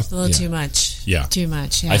 After a while? A little too much. Yeah. Too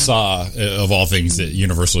much, yeah. I saw, of all things, at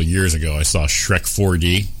Universal years ago, I saw Shrek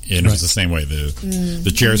 4D, and it was the same way.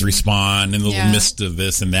 The chairs respawn, and the little mist of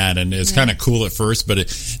this and that, and it's kind of cool at first, but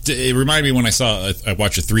it reminded me when I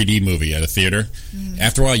watched a 3D movie at a theater.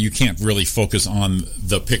 After a while, you can't really focus on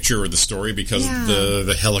the picture or the story because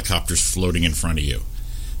the helicopter's floating in front of you.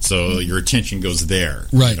 So your attention goes there.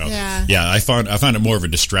 Right. You know? Yeah. I found it more of a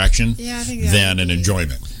distraction I think that than would an be-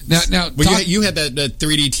 enjoyment. Now, But you had that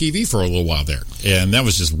 3D TV for a little while there, and that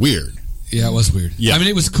was just weird. yeah, it was weird. Yeah. I mean,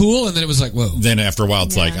 it was cool, and then it was like, whoa. Then after a while,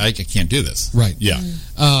 it's like, I can't do this. Right. Yeah.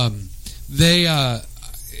 They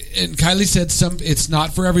and Kylie said it's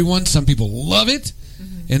not for everyone. Some people love it,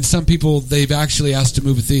 and some people they've actually asked to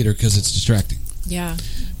move a theater because it's distracting. Yeah.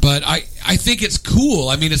 But I think it's cool.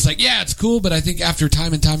 I mean, it's like, yeah, it's cool, but I think after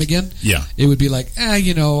time and time again, Yeah. it would be like, I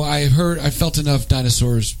felt enough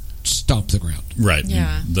dinosaurs stomp the ground. Right.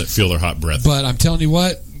 Yeah. That feel their hot breath. But I'm telling you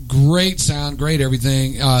what, great sound, great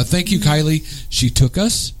everything. Thank you, Kylie. She took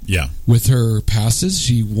us Yeah. with her passes.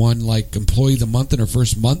 She won like Employee of the Month in her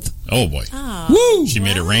first month. Oh, boy. Woo! She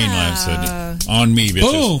made it rain last said, on me,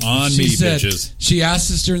 bitches. Boom! On She me, said- bitches. She asked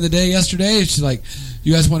us during the day yesterday, and she's like,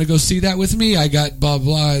 you guys want to go see that with me? I got blah,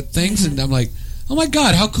 blah things. And I'm like, oh my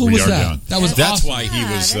God, how cool We was are that? down. That was That's awesome. why he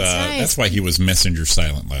Yeah, was. that's right. That's why he was messenger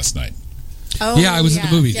silent last night. Oh, Yeah, I was in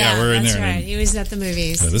the movies. Yeah, we're in that's there, right. and- He was at the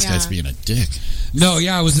movies. Oh, this yeah. guy's being a dick. No,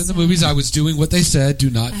 yeah, I was in the movies. I was doing what they said. Do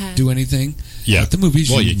not do anything Yeah. at the movies.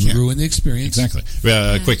 Well, you you can't. ruin the experience. Exactly.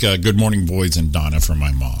 Quick good morning, Boyds and Donna from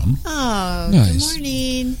my mom. Oh, Nice. good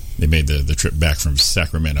morning. They made the trip back from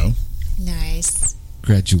Sacramento. Nice.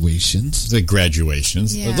 Graduations. The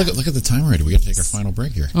graduations. Yeah. Look at the time already. We got to take our final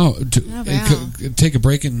break here. Oh, wow. Take a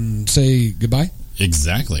break and say goodbye?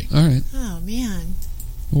 Exactly. All right. Oh, man.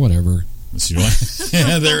 Whatever. See what?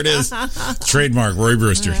 Yeah, there it is. Trademark Roy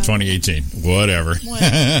Brewster, 2018. Whatever.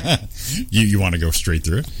 you want to go straight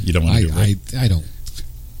through it? You don't want to do it? I don't.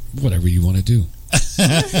 Whatever you want to do.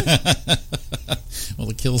 Well,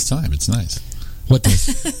 it kills time. It's nice. What does?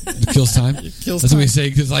 It kills time? It kills That's what we time. say,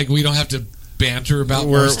 because like, we don't have to banter about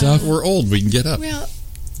more stuff. We're old. We can get up. Well,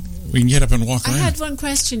 We can get up and walk I around. had one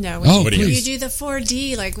question, though. Oh, When please. you do the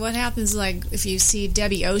 4D, like, what happens, like, if you see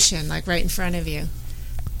Debbie Ocean, like, right in front of you?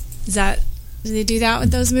 Do they do that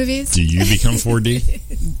with those movies? Do you become 4D?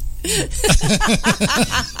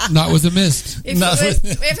 Not with the mist.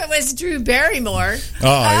 If it was Drew Barrymore.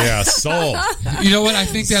 Oh, yeah. Sold. You know what? I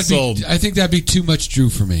think Sold. that'd be too much Drew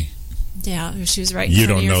for me. Yeah, if she was right in You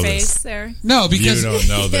front of don't your know face this. there. No, because You don't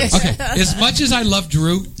know this. okay, as much as I love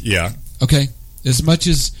Drew, Yeah. okay, as much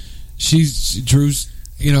as she's Drew's,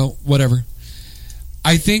 whatever.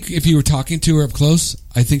 I think if you were talking to her up close,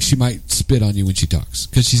 I think she might spit on you when she talks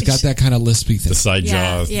because she's got that kind of lispy thing. The side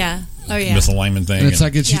jaw Yeah. Oh, yeah. misalignment thing. And it's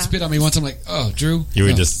like if she Yeah. spit on me once, I'm like, oh, Drew. You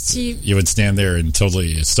would no. you would stand there and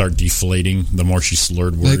totally start deflating the more she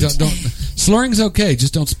slurred Like, words. don't. Slurring's okay,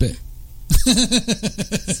 just don't spit.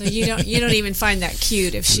 So you don't even find that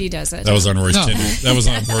cute if she does it. That was on Roy's No. Tinder. That was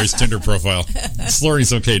on Roy's Tinder profile.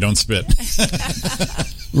 Slurring's okay. Don't spit.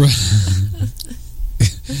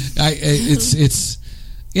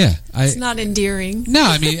 Yeah. It's not endearing. No,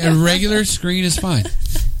 I mean a regular screen is fine.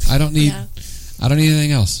 I don't need. Yeah. I don't need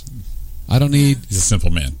anything else. I don't need. He's a simple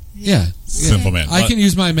man. Yeah. Simple man. I can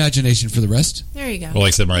use my imagination for the rest. There you go. Well, like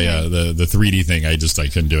I said, my the 3D thing, I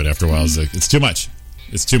couldn't do it after a while. I was like, it's too much.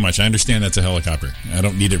 It's too much. I understand that's a helicopter. I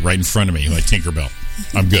don't need it right in front of me like Tinkerbell.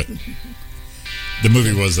 I'm good. The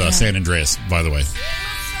movie was San Andreas, by the way.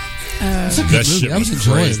 That's a good That movie. shit That was was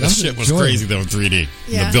enjoyable. crazy. That shit was crazy though in 3D.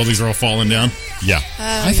 Yeah. The buildings are all falling down. Yeah.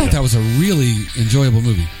 I thought that was a really enjoyable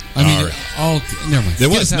movie. I mean, All never mind. It Get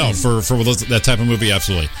was us out no of here. for that type of movie,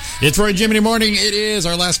 absolutely. It's Roy and Jimmy in the morning. It is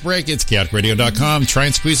our last break. It's chaoticradio.com. Try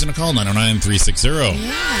and squeeze in a call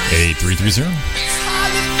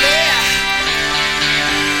 909-360-8330.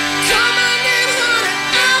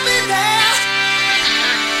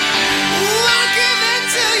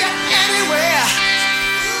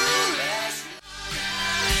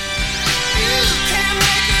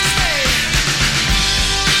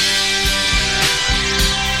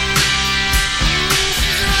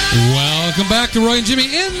 Welcome back to Roy and Jimmy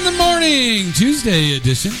in the morning, Tuesday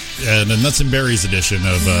edition. And the Nuts and Berries edition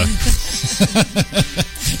of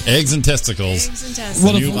Eggs and Testicles. Eggs and testicles.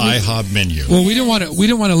 Well, New IHOB menu. Well, we didn't want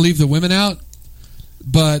to leave the women out,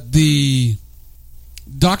 but the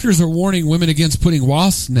doctors are warning women against putting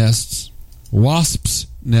wasps' nests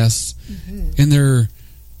in their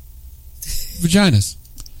vaginas.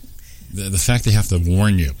 The fact they have to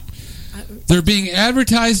warn you. They're being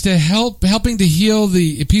advertised to helping to heal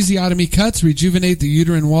the episiotomy cuts, rejuvenate the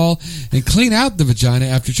uterine wall, and clean out the vagina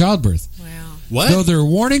after childbirth. Wow. What? Though there are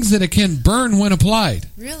warnings that it can burn when applied.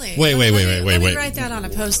 Really? Wait. Let me write that on a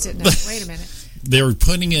Post-it note. Wait a minute. They were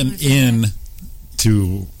putting it in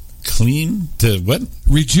to clean, to what?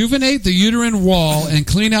 Rejuvenate the uterine wall and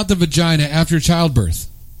clean out the vagina after childbirth.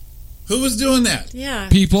 Who was doing that? Yeah.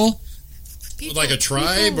 People. Like a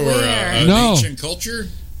tribe or where? an No. ancient culture?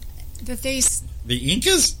 That they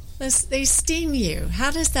Incas? sting you. How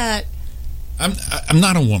does that? I'm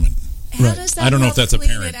not a woman. How does that? I don't know if help that's clean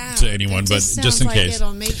apparent it out? to anyone, It but just just sounds in like case.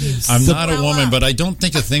 it'll make you I'm not a swell woman, up. but I don't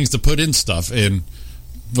think of things to put in stuff. And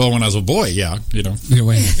well, when I was a boy, yeah,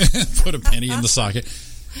 put a penny in the socket.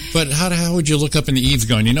 But how would you look up in the eaves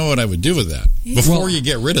going, you know what I would do with that? Before you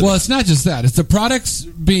get rid of Well, it. it's not just that. It's the products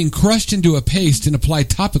being crushed into a paste and applied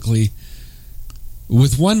topically,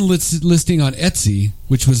 with one listing on Etsy,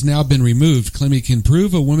 which has now been removed, claiming it can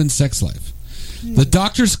improve a woman's sex life. The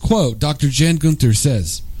doctor's quote, Dr. Jen Gunther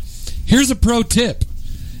says, "Here's a pro tip.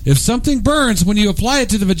 If something burns when you apply it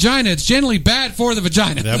to the vagina, it's generally bad for the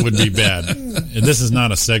vagina." That would be bad. And this is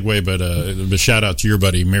not a segue, but a shout out to your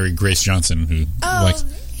buddy Mary Grace Johnson, who likes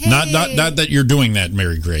not that you're doing that,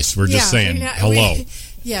 Mary Grace. We're just saying hello.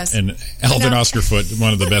 Yes. And Alvin Oscar Foot,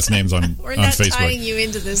 one of the best names on We're not Facebook. tying you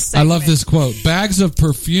into this I segment. love this quote. Bags of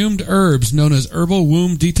perfumed herbs known as herbal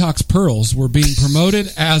womb detox pearls were being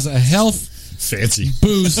promoted as a health fancy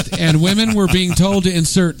boost, and women were being told to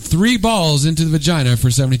insert 3 balls into the vagina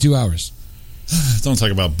for 72 hours. Don't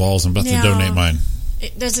talk about balls. I'm about to donate mine.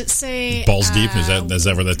 Does it say Balls deep? Is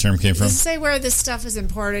that where that term came from? Does it say where this stuff is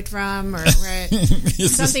imported from, or where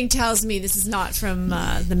something tells me this is not from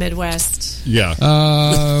the Midwest? Yeah.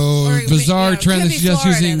 Bizarre trend that's just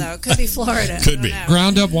using Could be Florida. Could be.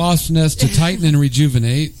 ground up wasp nest to tighten and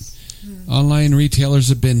rejuvenate. Online retailers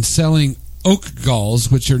have been selling oak galls,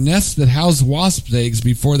 which are nests that house wasp eggs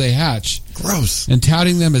before they hatch. Gross. And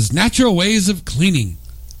touting them as natural ways of cleaning.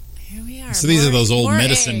 Here we are. So these are those old more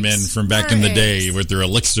medicine eggs. men from back More in the day eggs. with their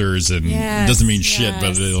elixirs, and Yes, it doesn't mean shit,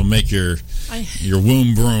 but yes. it'll make your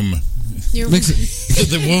womb broom. Makes it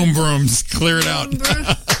The womb brooms clear it out.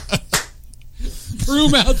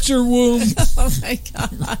 broom out your womb. Oh my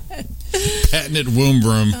god. Patented womb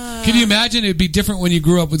broom. Can you imagine? It'd be different when you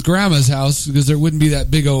grew up with grandma's house, because there wouldn't be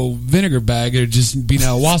that big old vinegar bag. It'd just be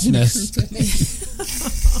now a wasp nest.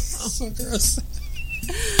 So gross.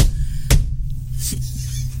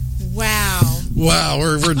 Wow. Wow,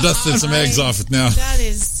 we're dusting some eggs off it now. That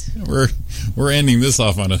is. We're ending this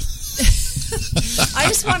off on a. I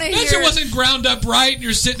just want to Imagine hear. it wasn't ground up right, and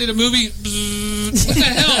you're sitting at a movie. What the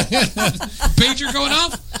hell? Pager going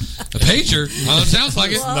off? A pager? Oh, it sounds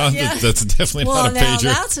like it. Well, No, yeah. that's definitely Well, not a now pager.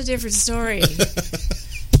 that's a different story.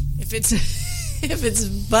 If it's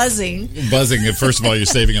buzzing. Buzzing. First of all, you're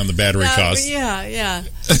saving on the battery cost. Yeah.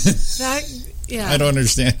 I don't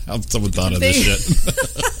understand how someone thought of this shit.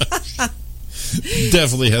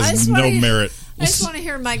 Definitely has no merit. I just want to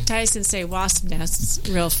hear Mike Tyson say wasp nests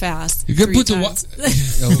real fast. You gotta 3 put times.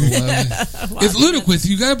 It's ludicrous.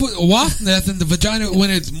 You gotta put a wasp nest in the vagina when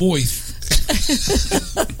it's moist.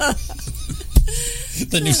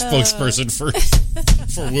 The new spokesperson for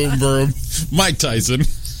womb broom, Mike Tyson.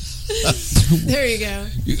 There you go.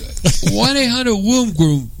 1-800-womb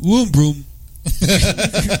broom.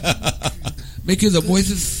 Make it the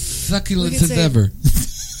moistest succulent We could as say- ever.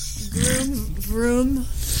 Vroom.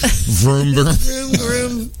 Vroom broom.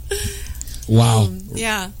 Vroom. Wow.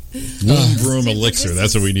 Yeah. Womb broom elixir.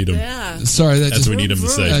 That's what we need them. Yeah. Sorry, That's what we need them to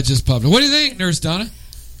say. That just popped. What do you think, Nurse Donna?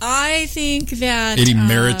 I think that. Any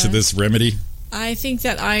merit to this remedy? I think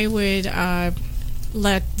that I would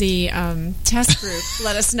let the test group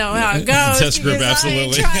let us know how it goes. Test group, because I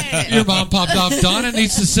ain't absolutely. trying it. Your mom popped off. Donna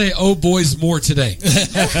needs to say, "Oh, boys, more today."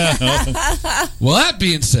 Well, that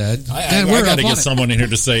being said, I we're got up to on get it. someone in here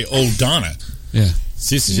to say, "Oh, Donna." Yeah.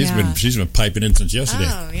 She's Yeah. been piping in since yesterday.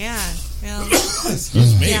 Oh yeah. Well,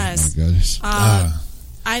 Excuse me. yes. Oh, my goodness.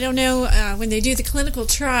 I don't know when they do the clinical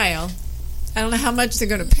trial. I don't know how much they're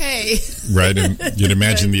going to pay. Right, and you'd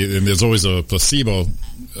imagine and there's always a placebo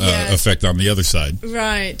Yes. effect on the other side.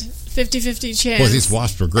 Right. 50-50 chance. Boy, these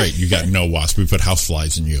wasps are great. You got no wasp. We put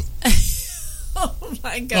houseflies in you. Oh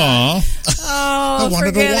my god. Aw. Oh, I wanted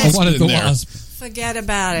a forget wasp. it. I wanted the in there. wasp. Forget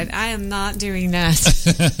about it. I am not doing that.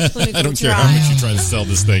 I don't care how much you try to sell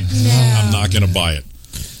this thing. I'm not going to buy it.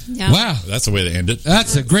 No. Wow. That's the way to end it.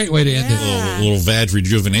 That's a great way to end it. A little vag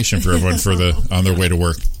rejuvenation for everyone on their way to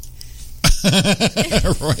work.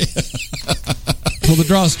 Pull the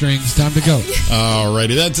drawstrings. Time to go.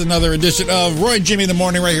 Alrighty, that's another edition of Roy Jimmy in the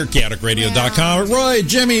Morning right here at chaoticradio.com. Roy,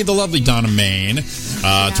 Jimmy, the lovely Donna Main.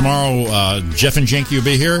 Tomorrow, Jeff and Janky will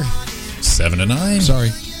be here 7 to 9.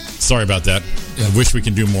 Sorry about that. I wish we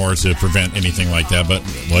can do more to prevent anything like that, but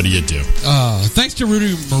what do you do? Thanks to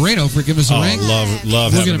Rudy Moreno for giving us a ring.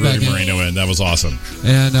 Love having Rudy Moreno in. That was awesome.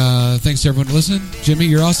 And thanks to everyone listening. Jimmy,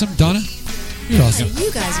 you're awesome. Donna, you're awesome.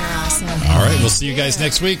 You guys are awesome. All right, we'll see you guys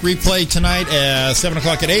next week. Replay tonight at 7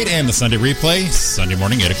 o'clock at 8, and the Sunday replay Sunday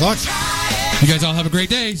morning 8 o'clock. You guys all have a great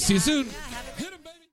day. See you soon.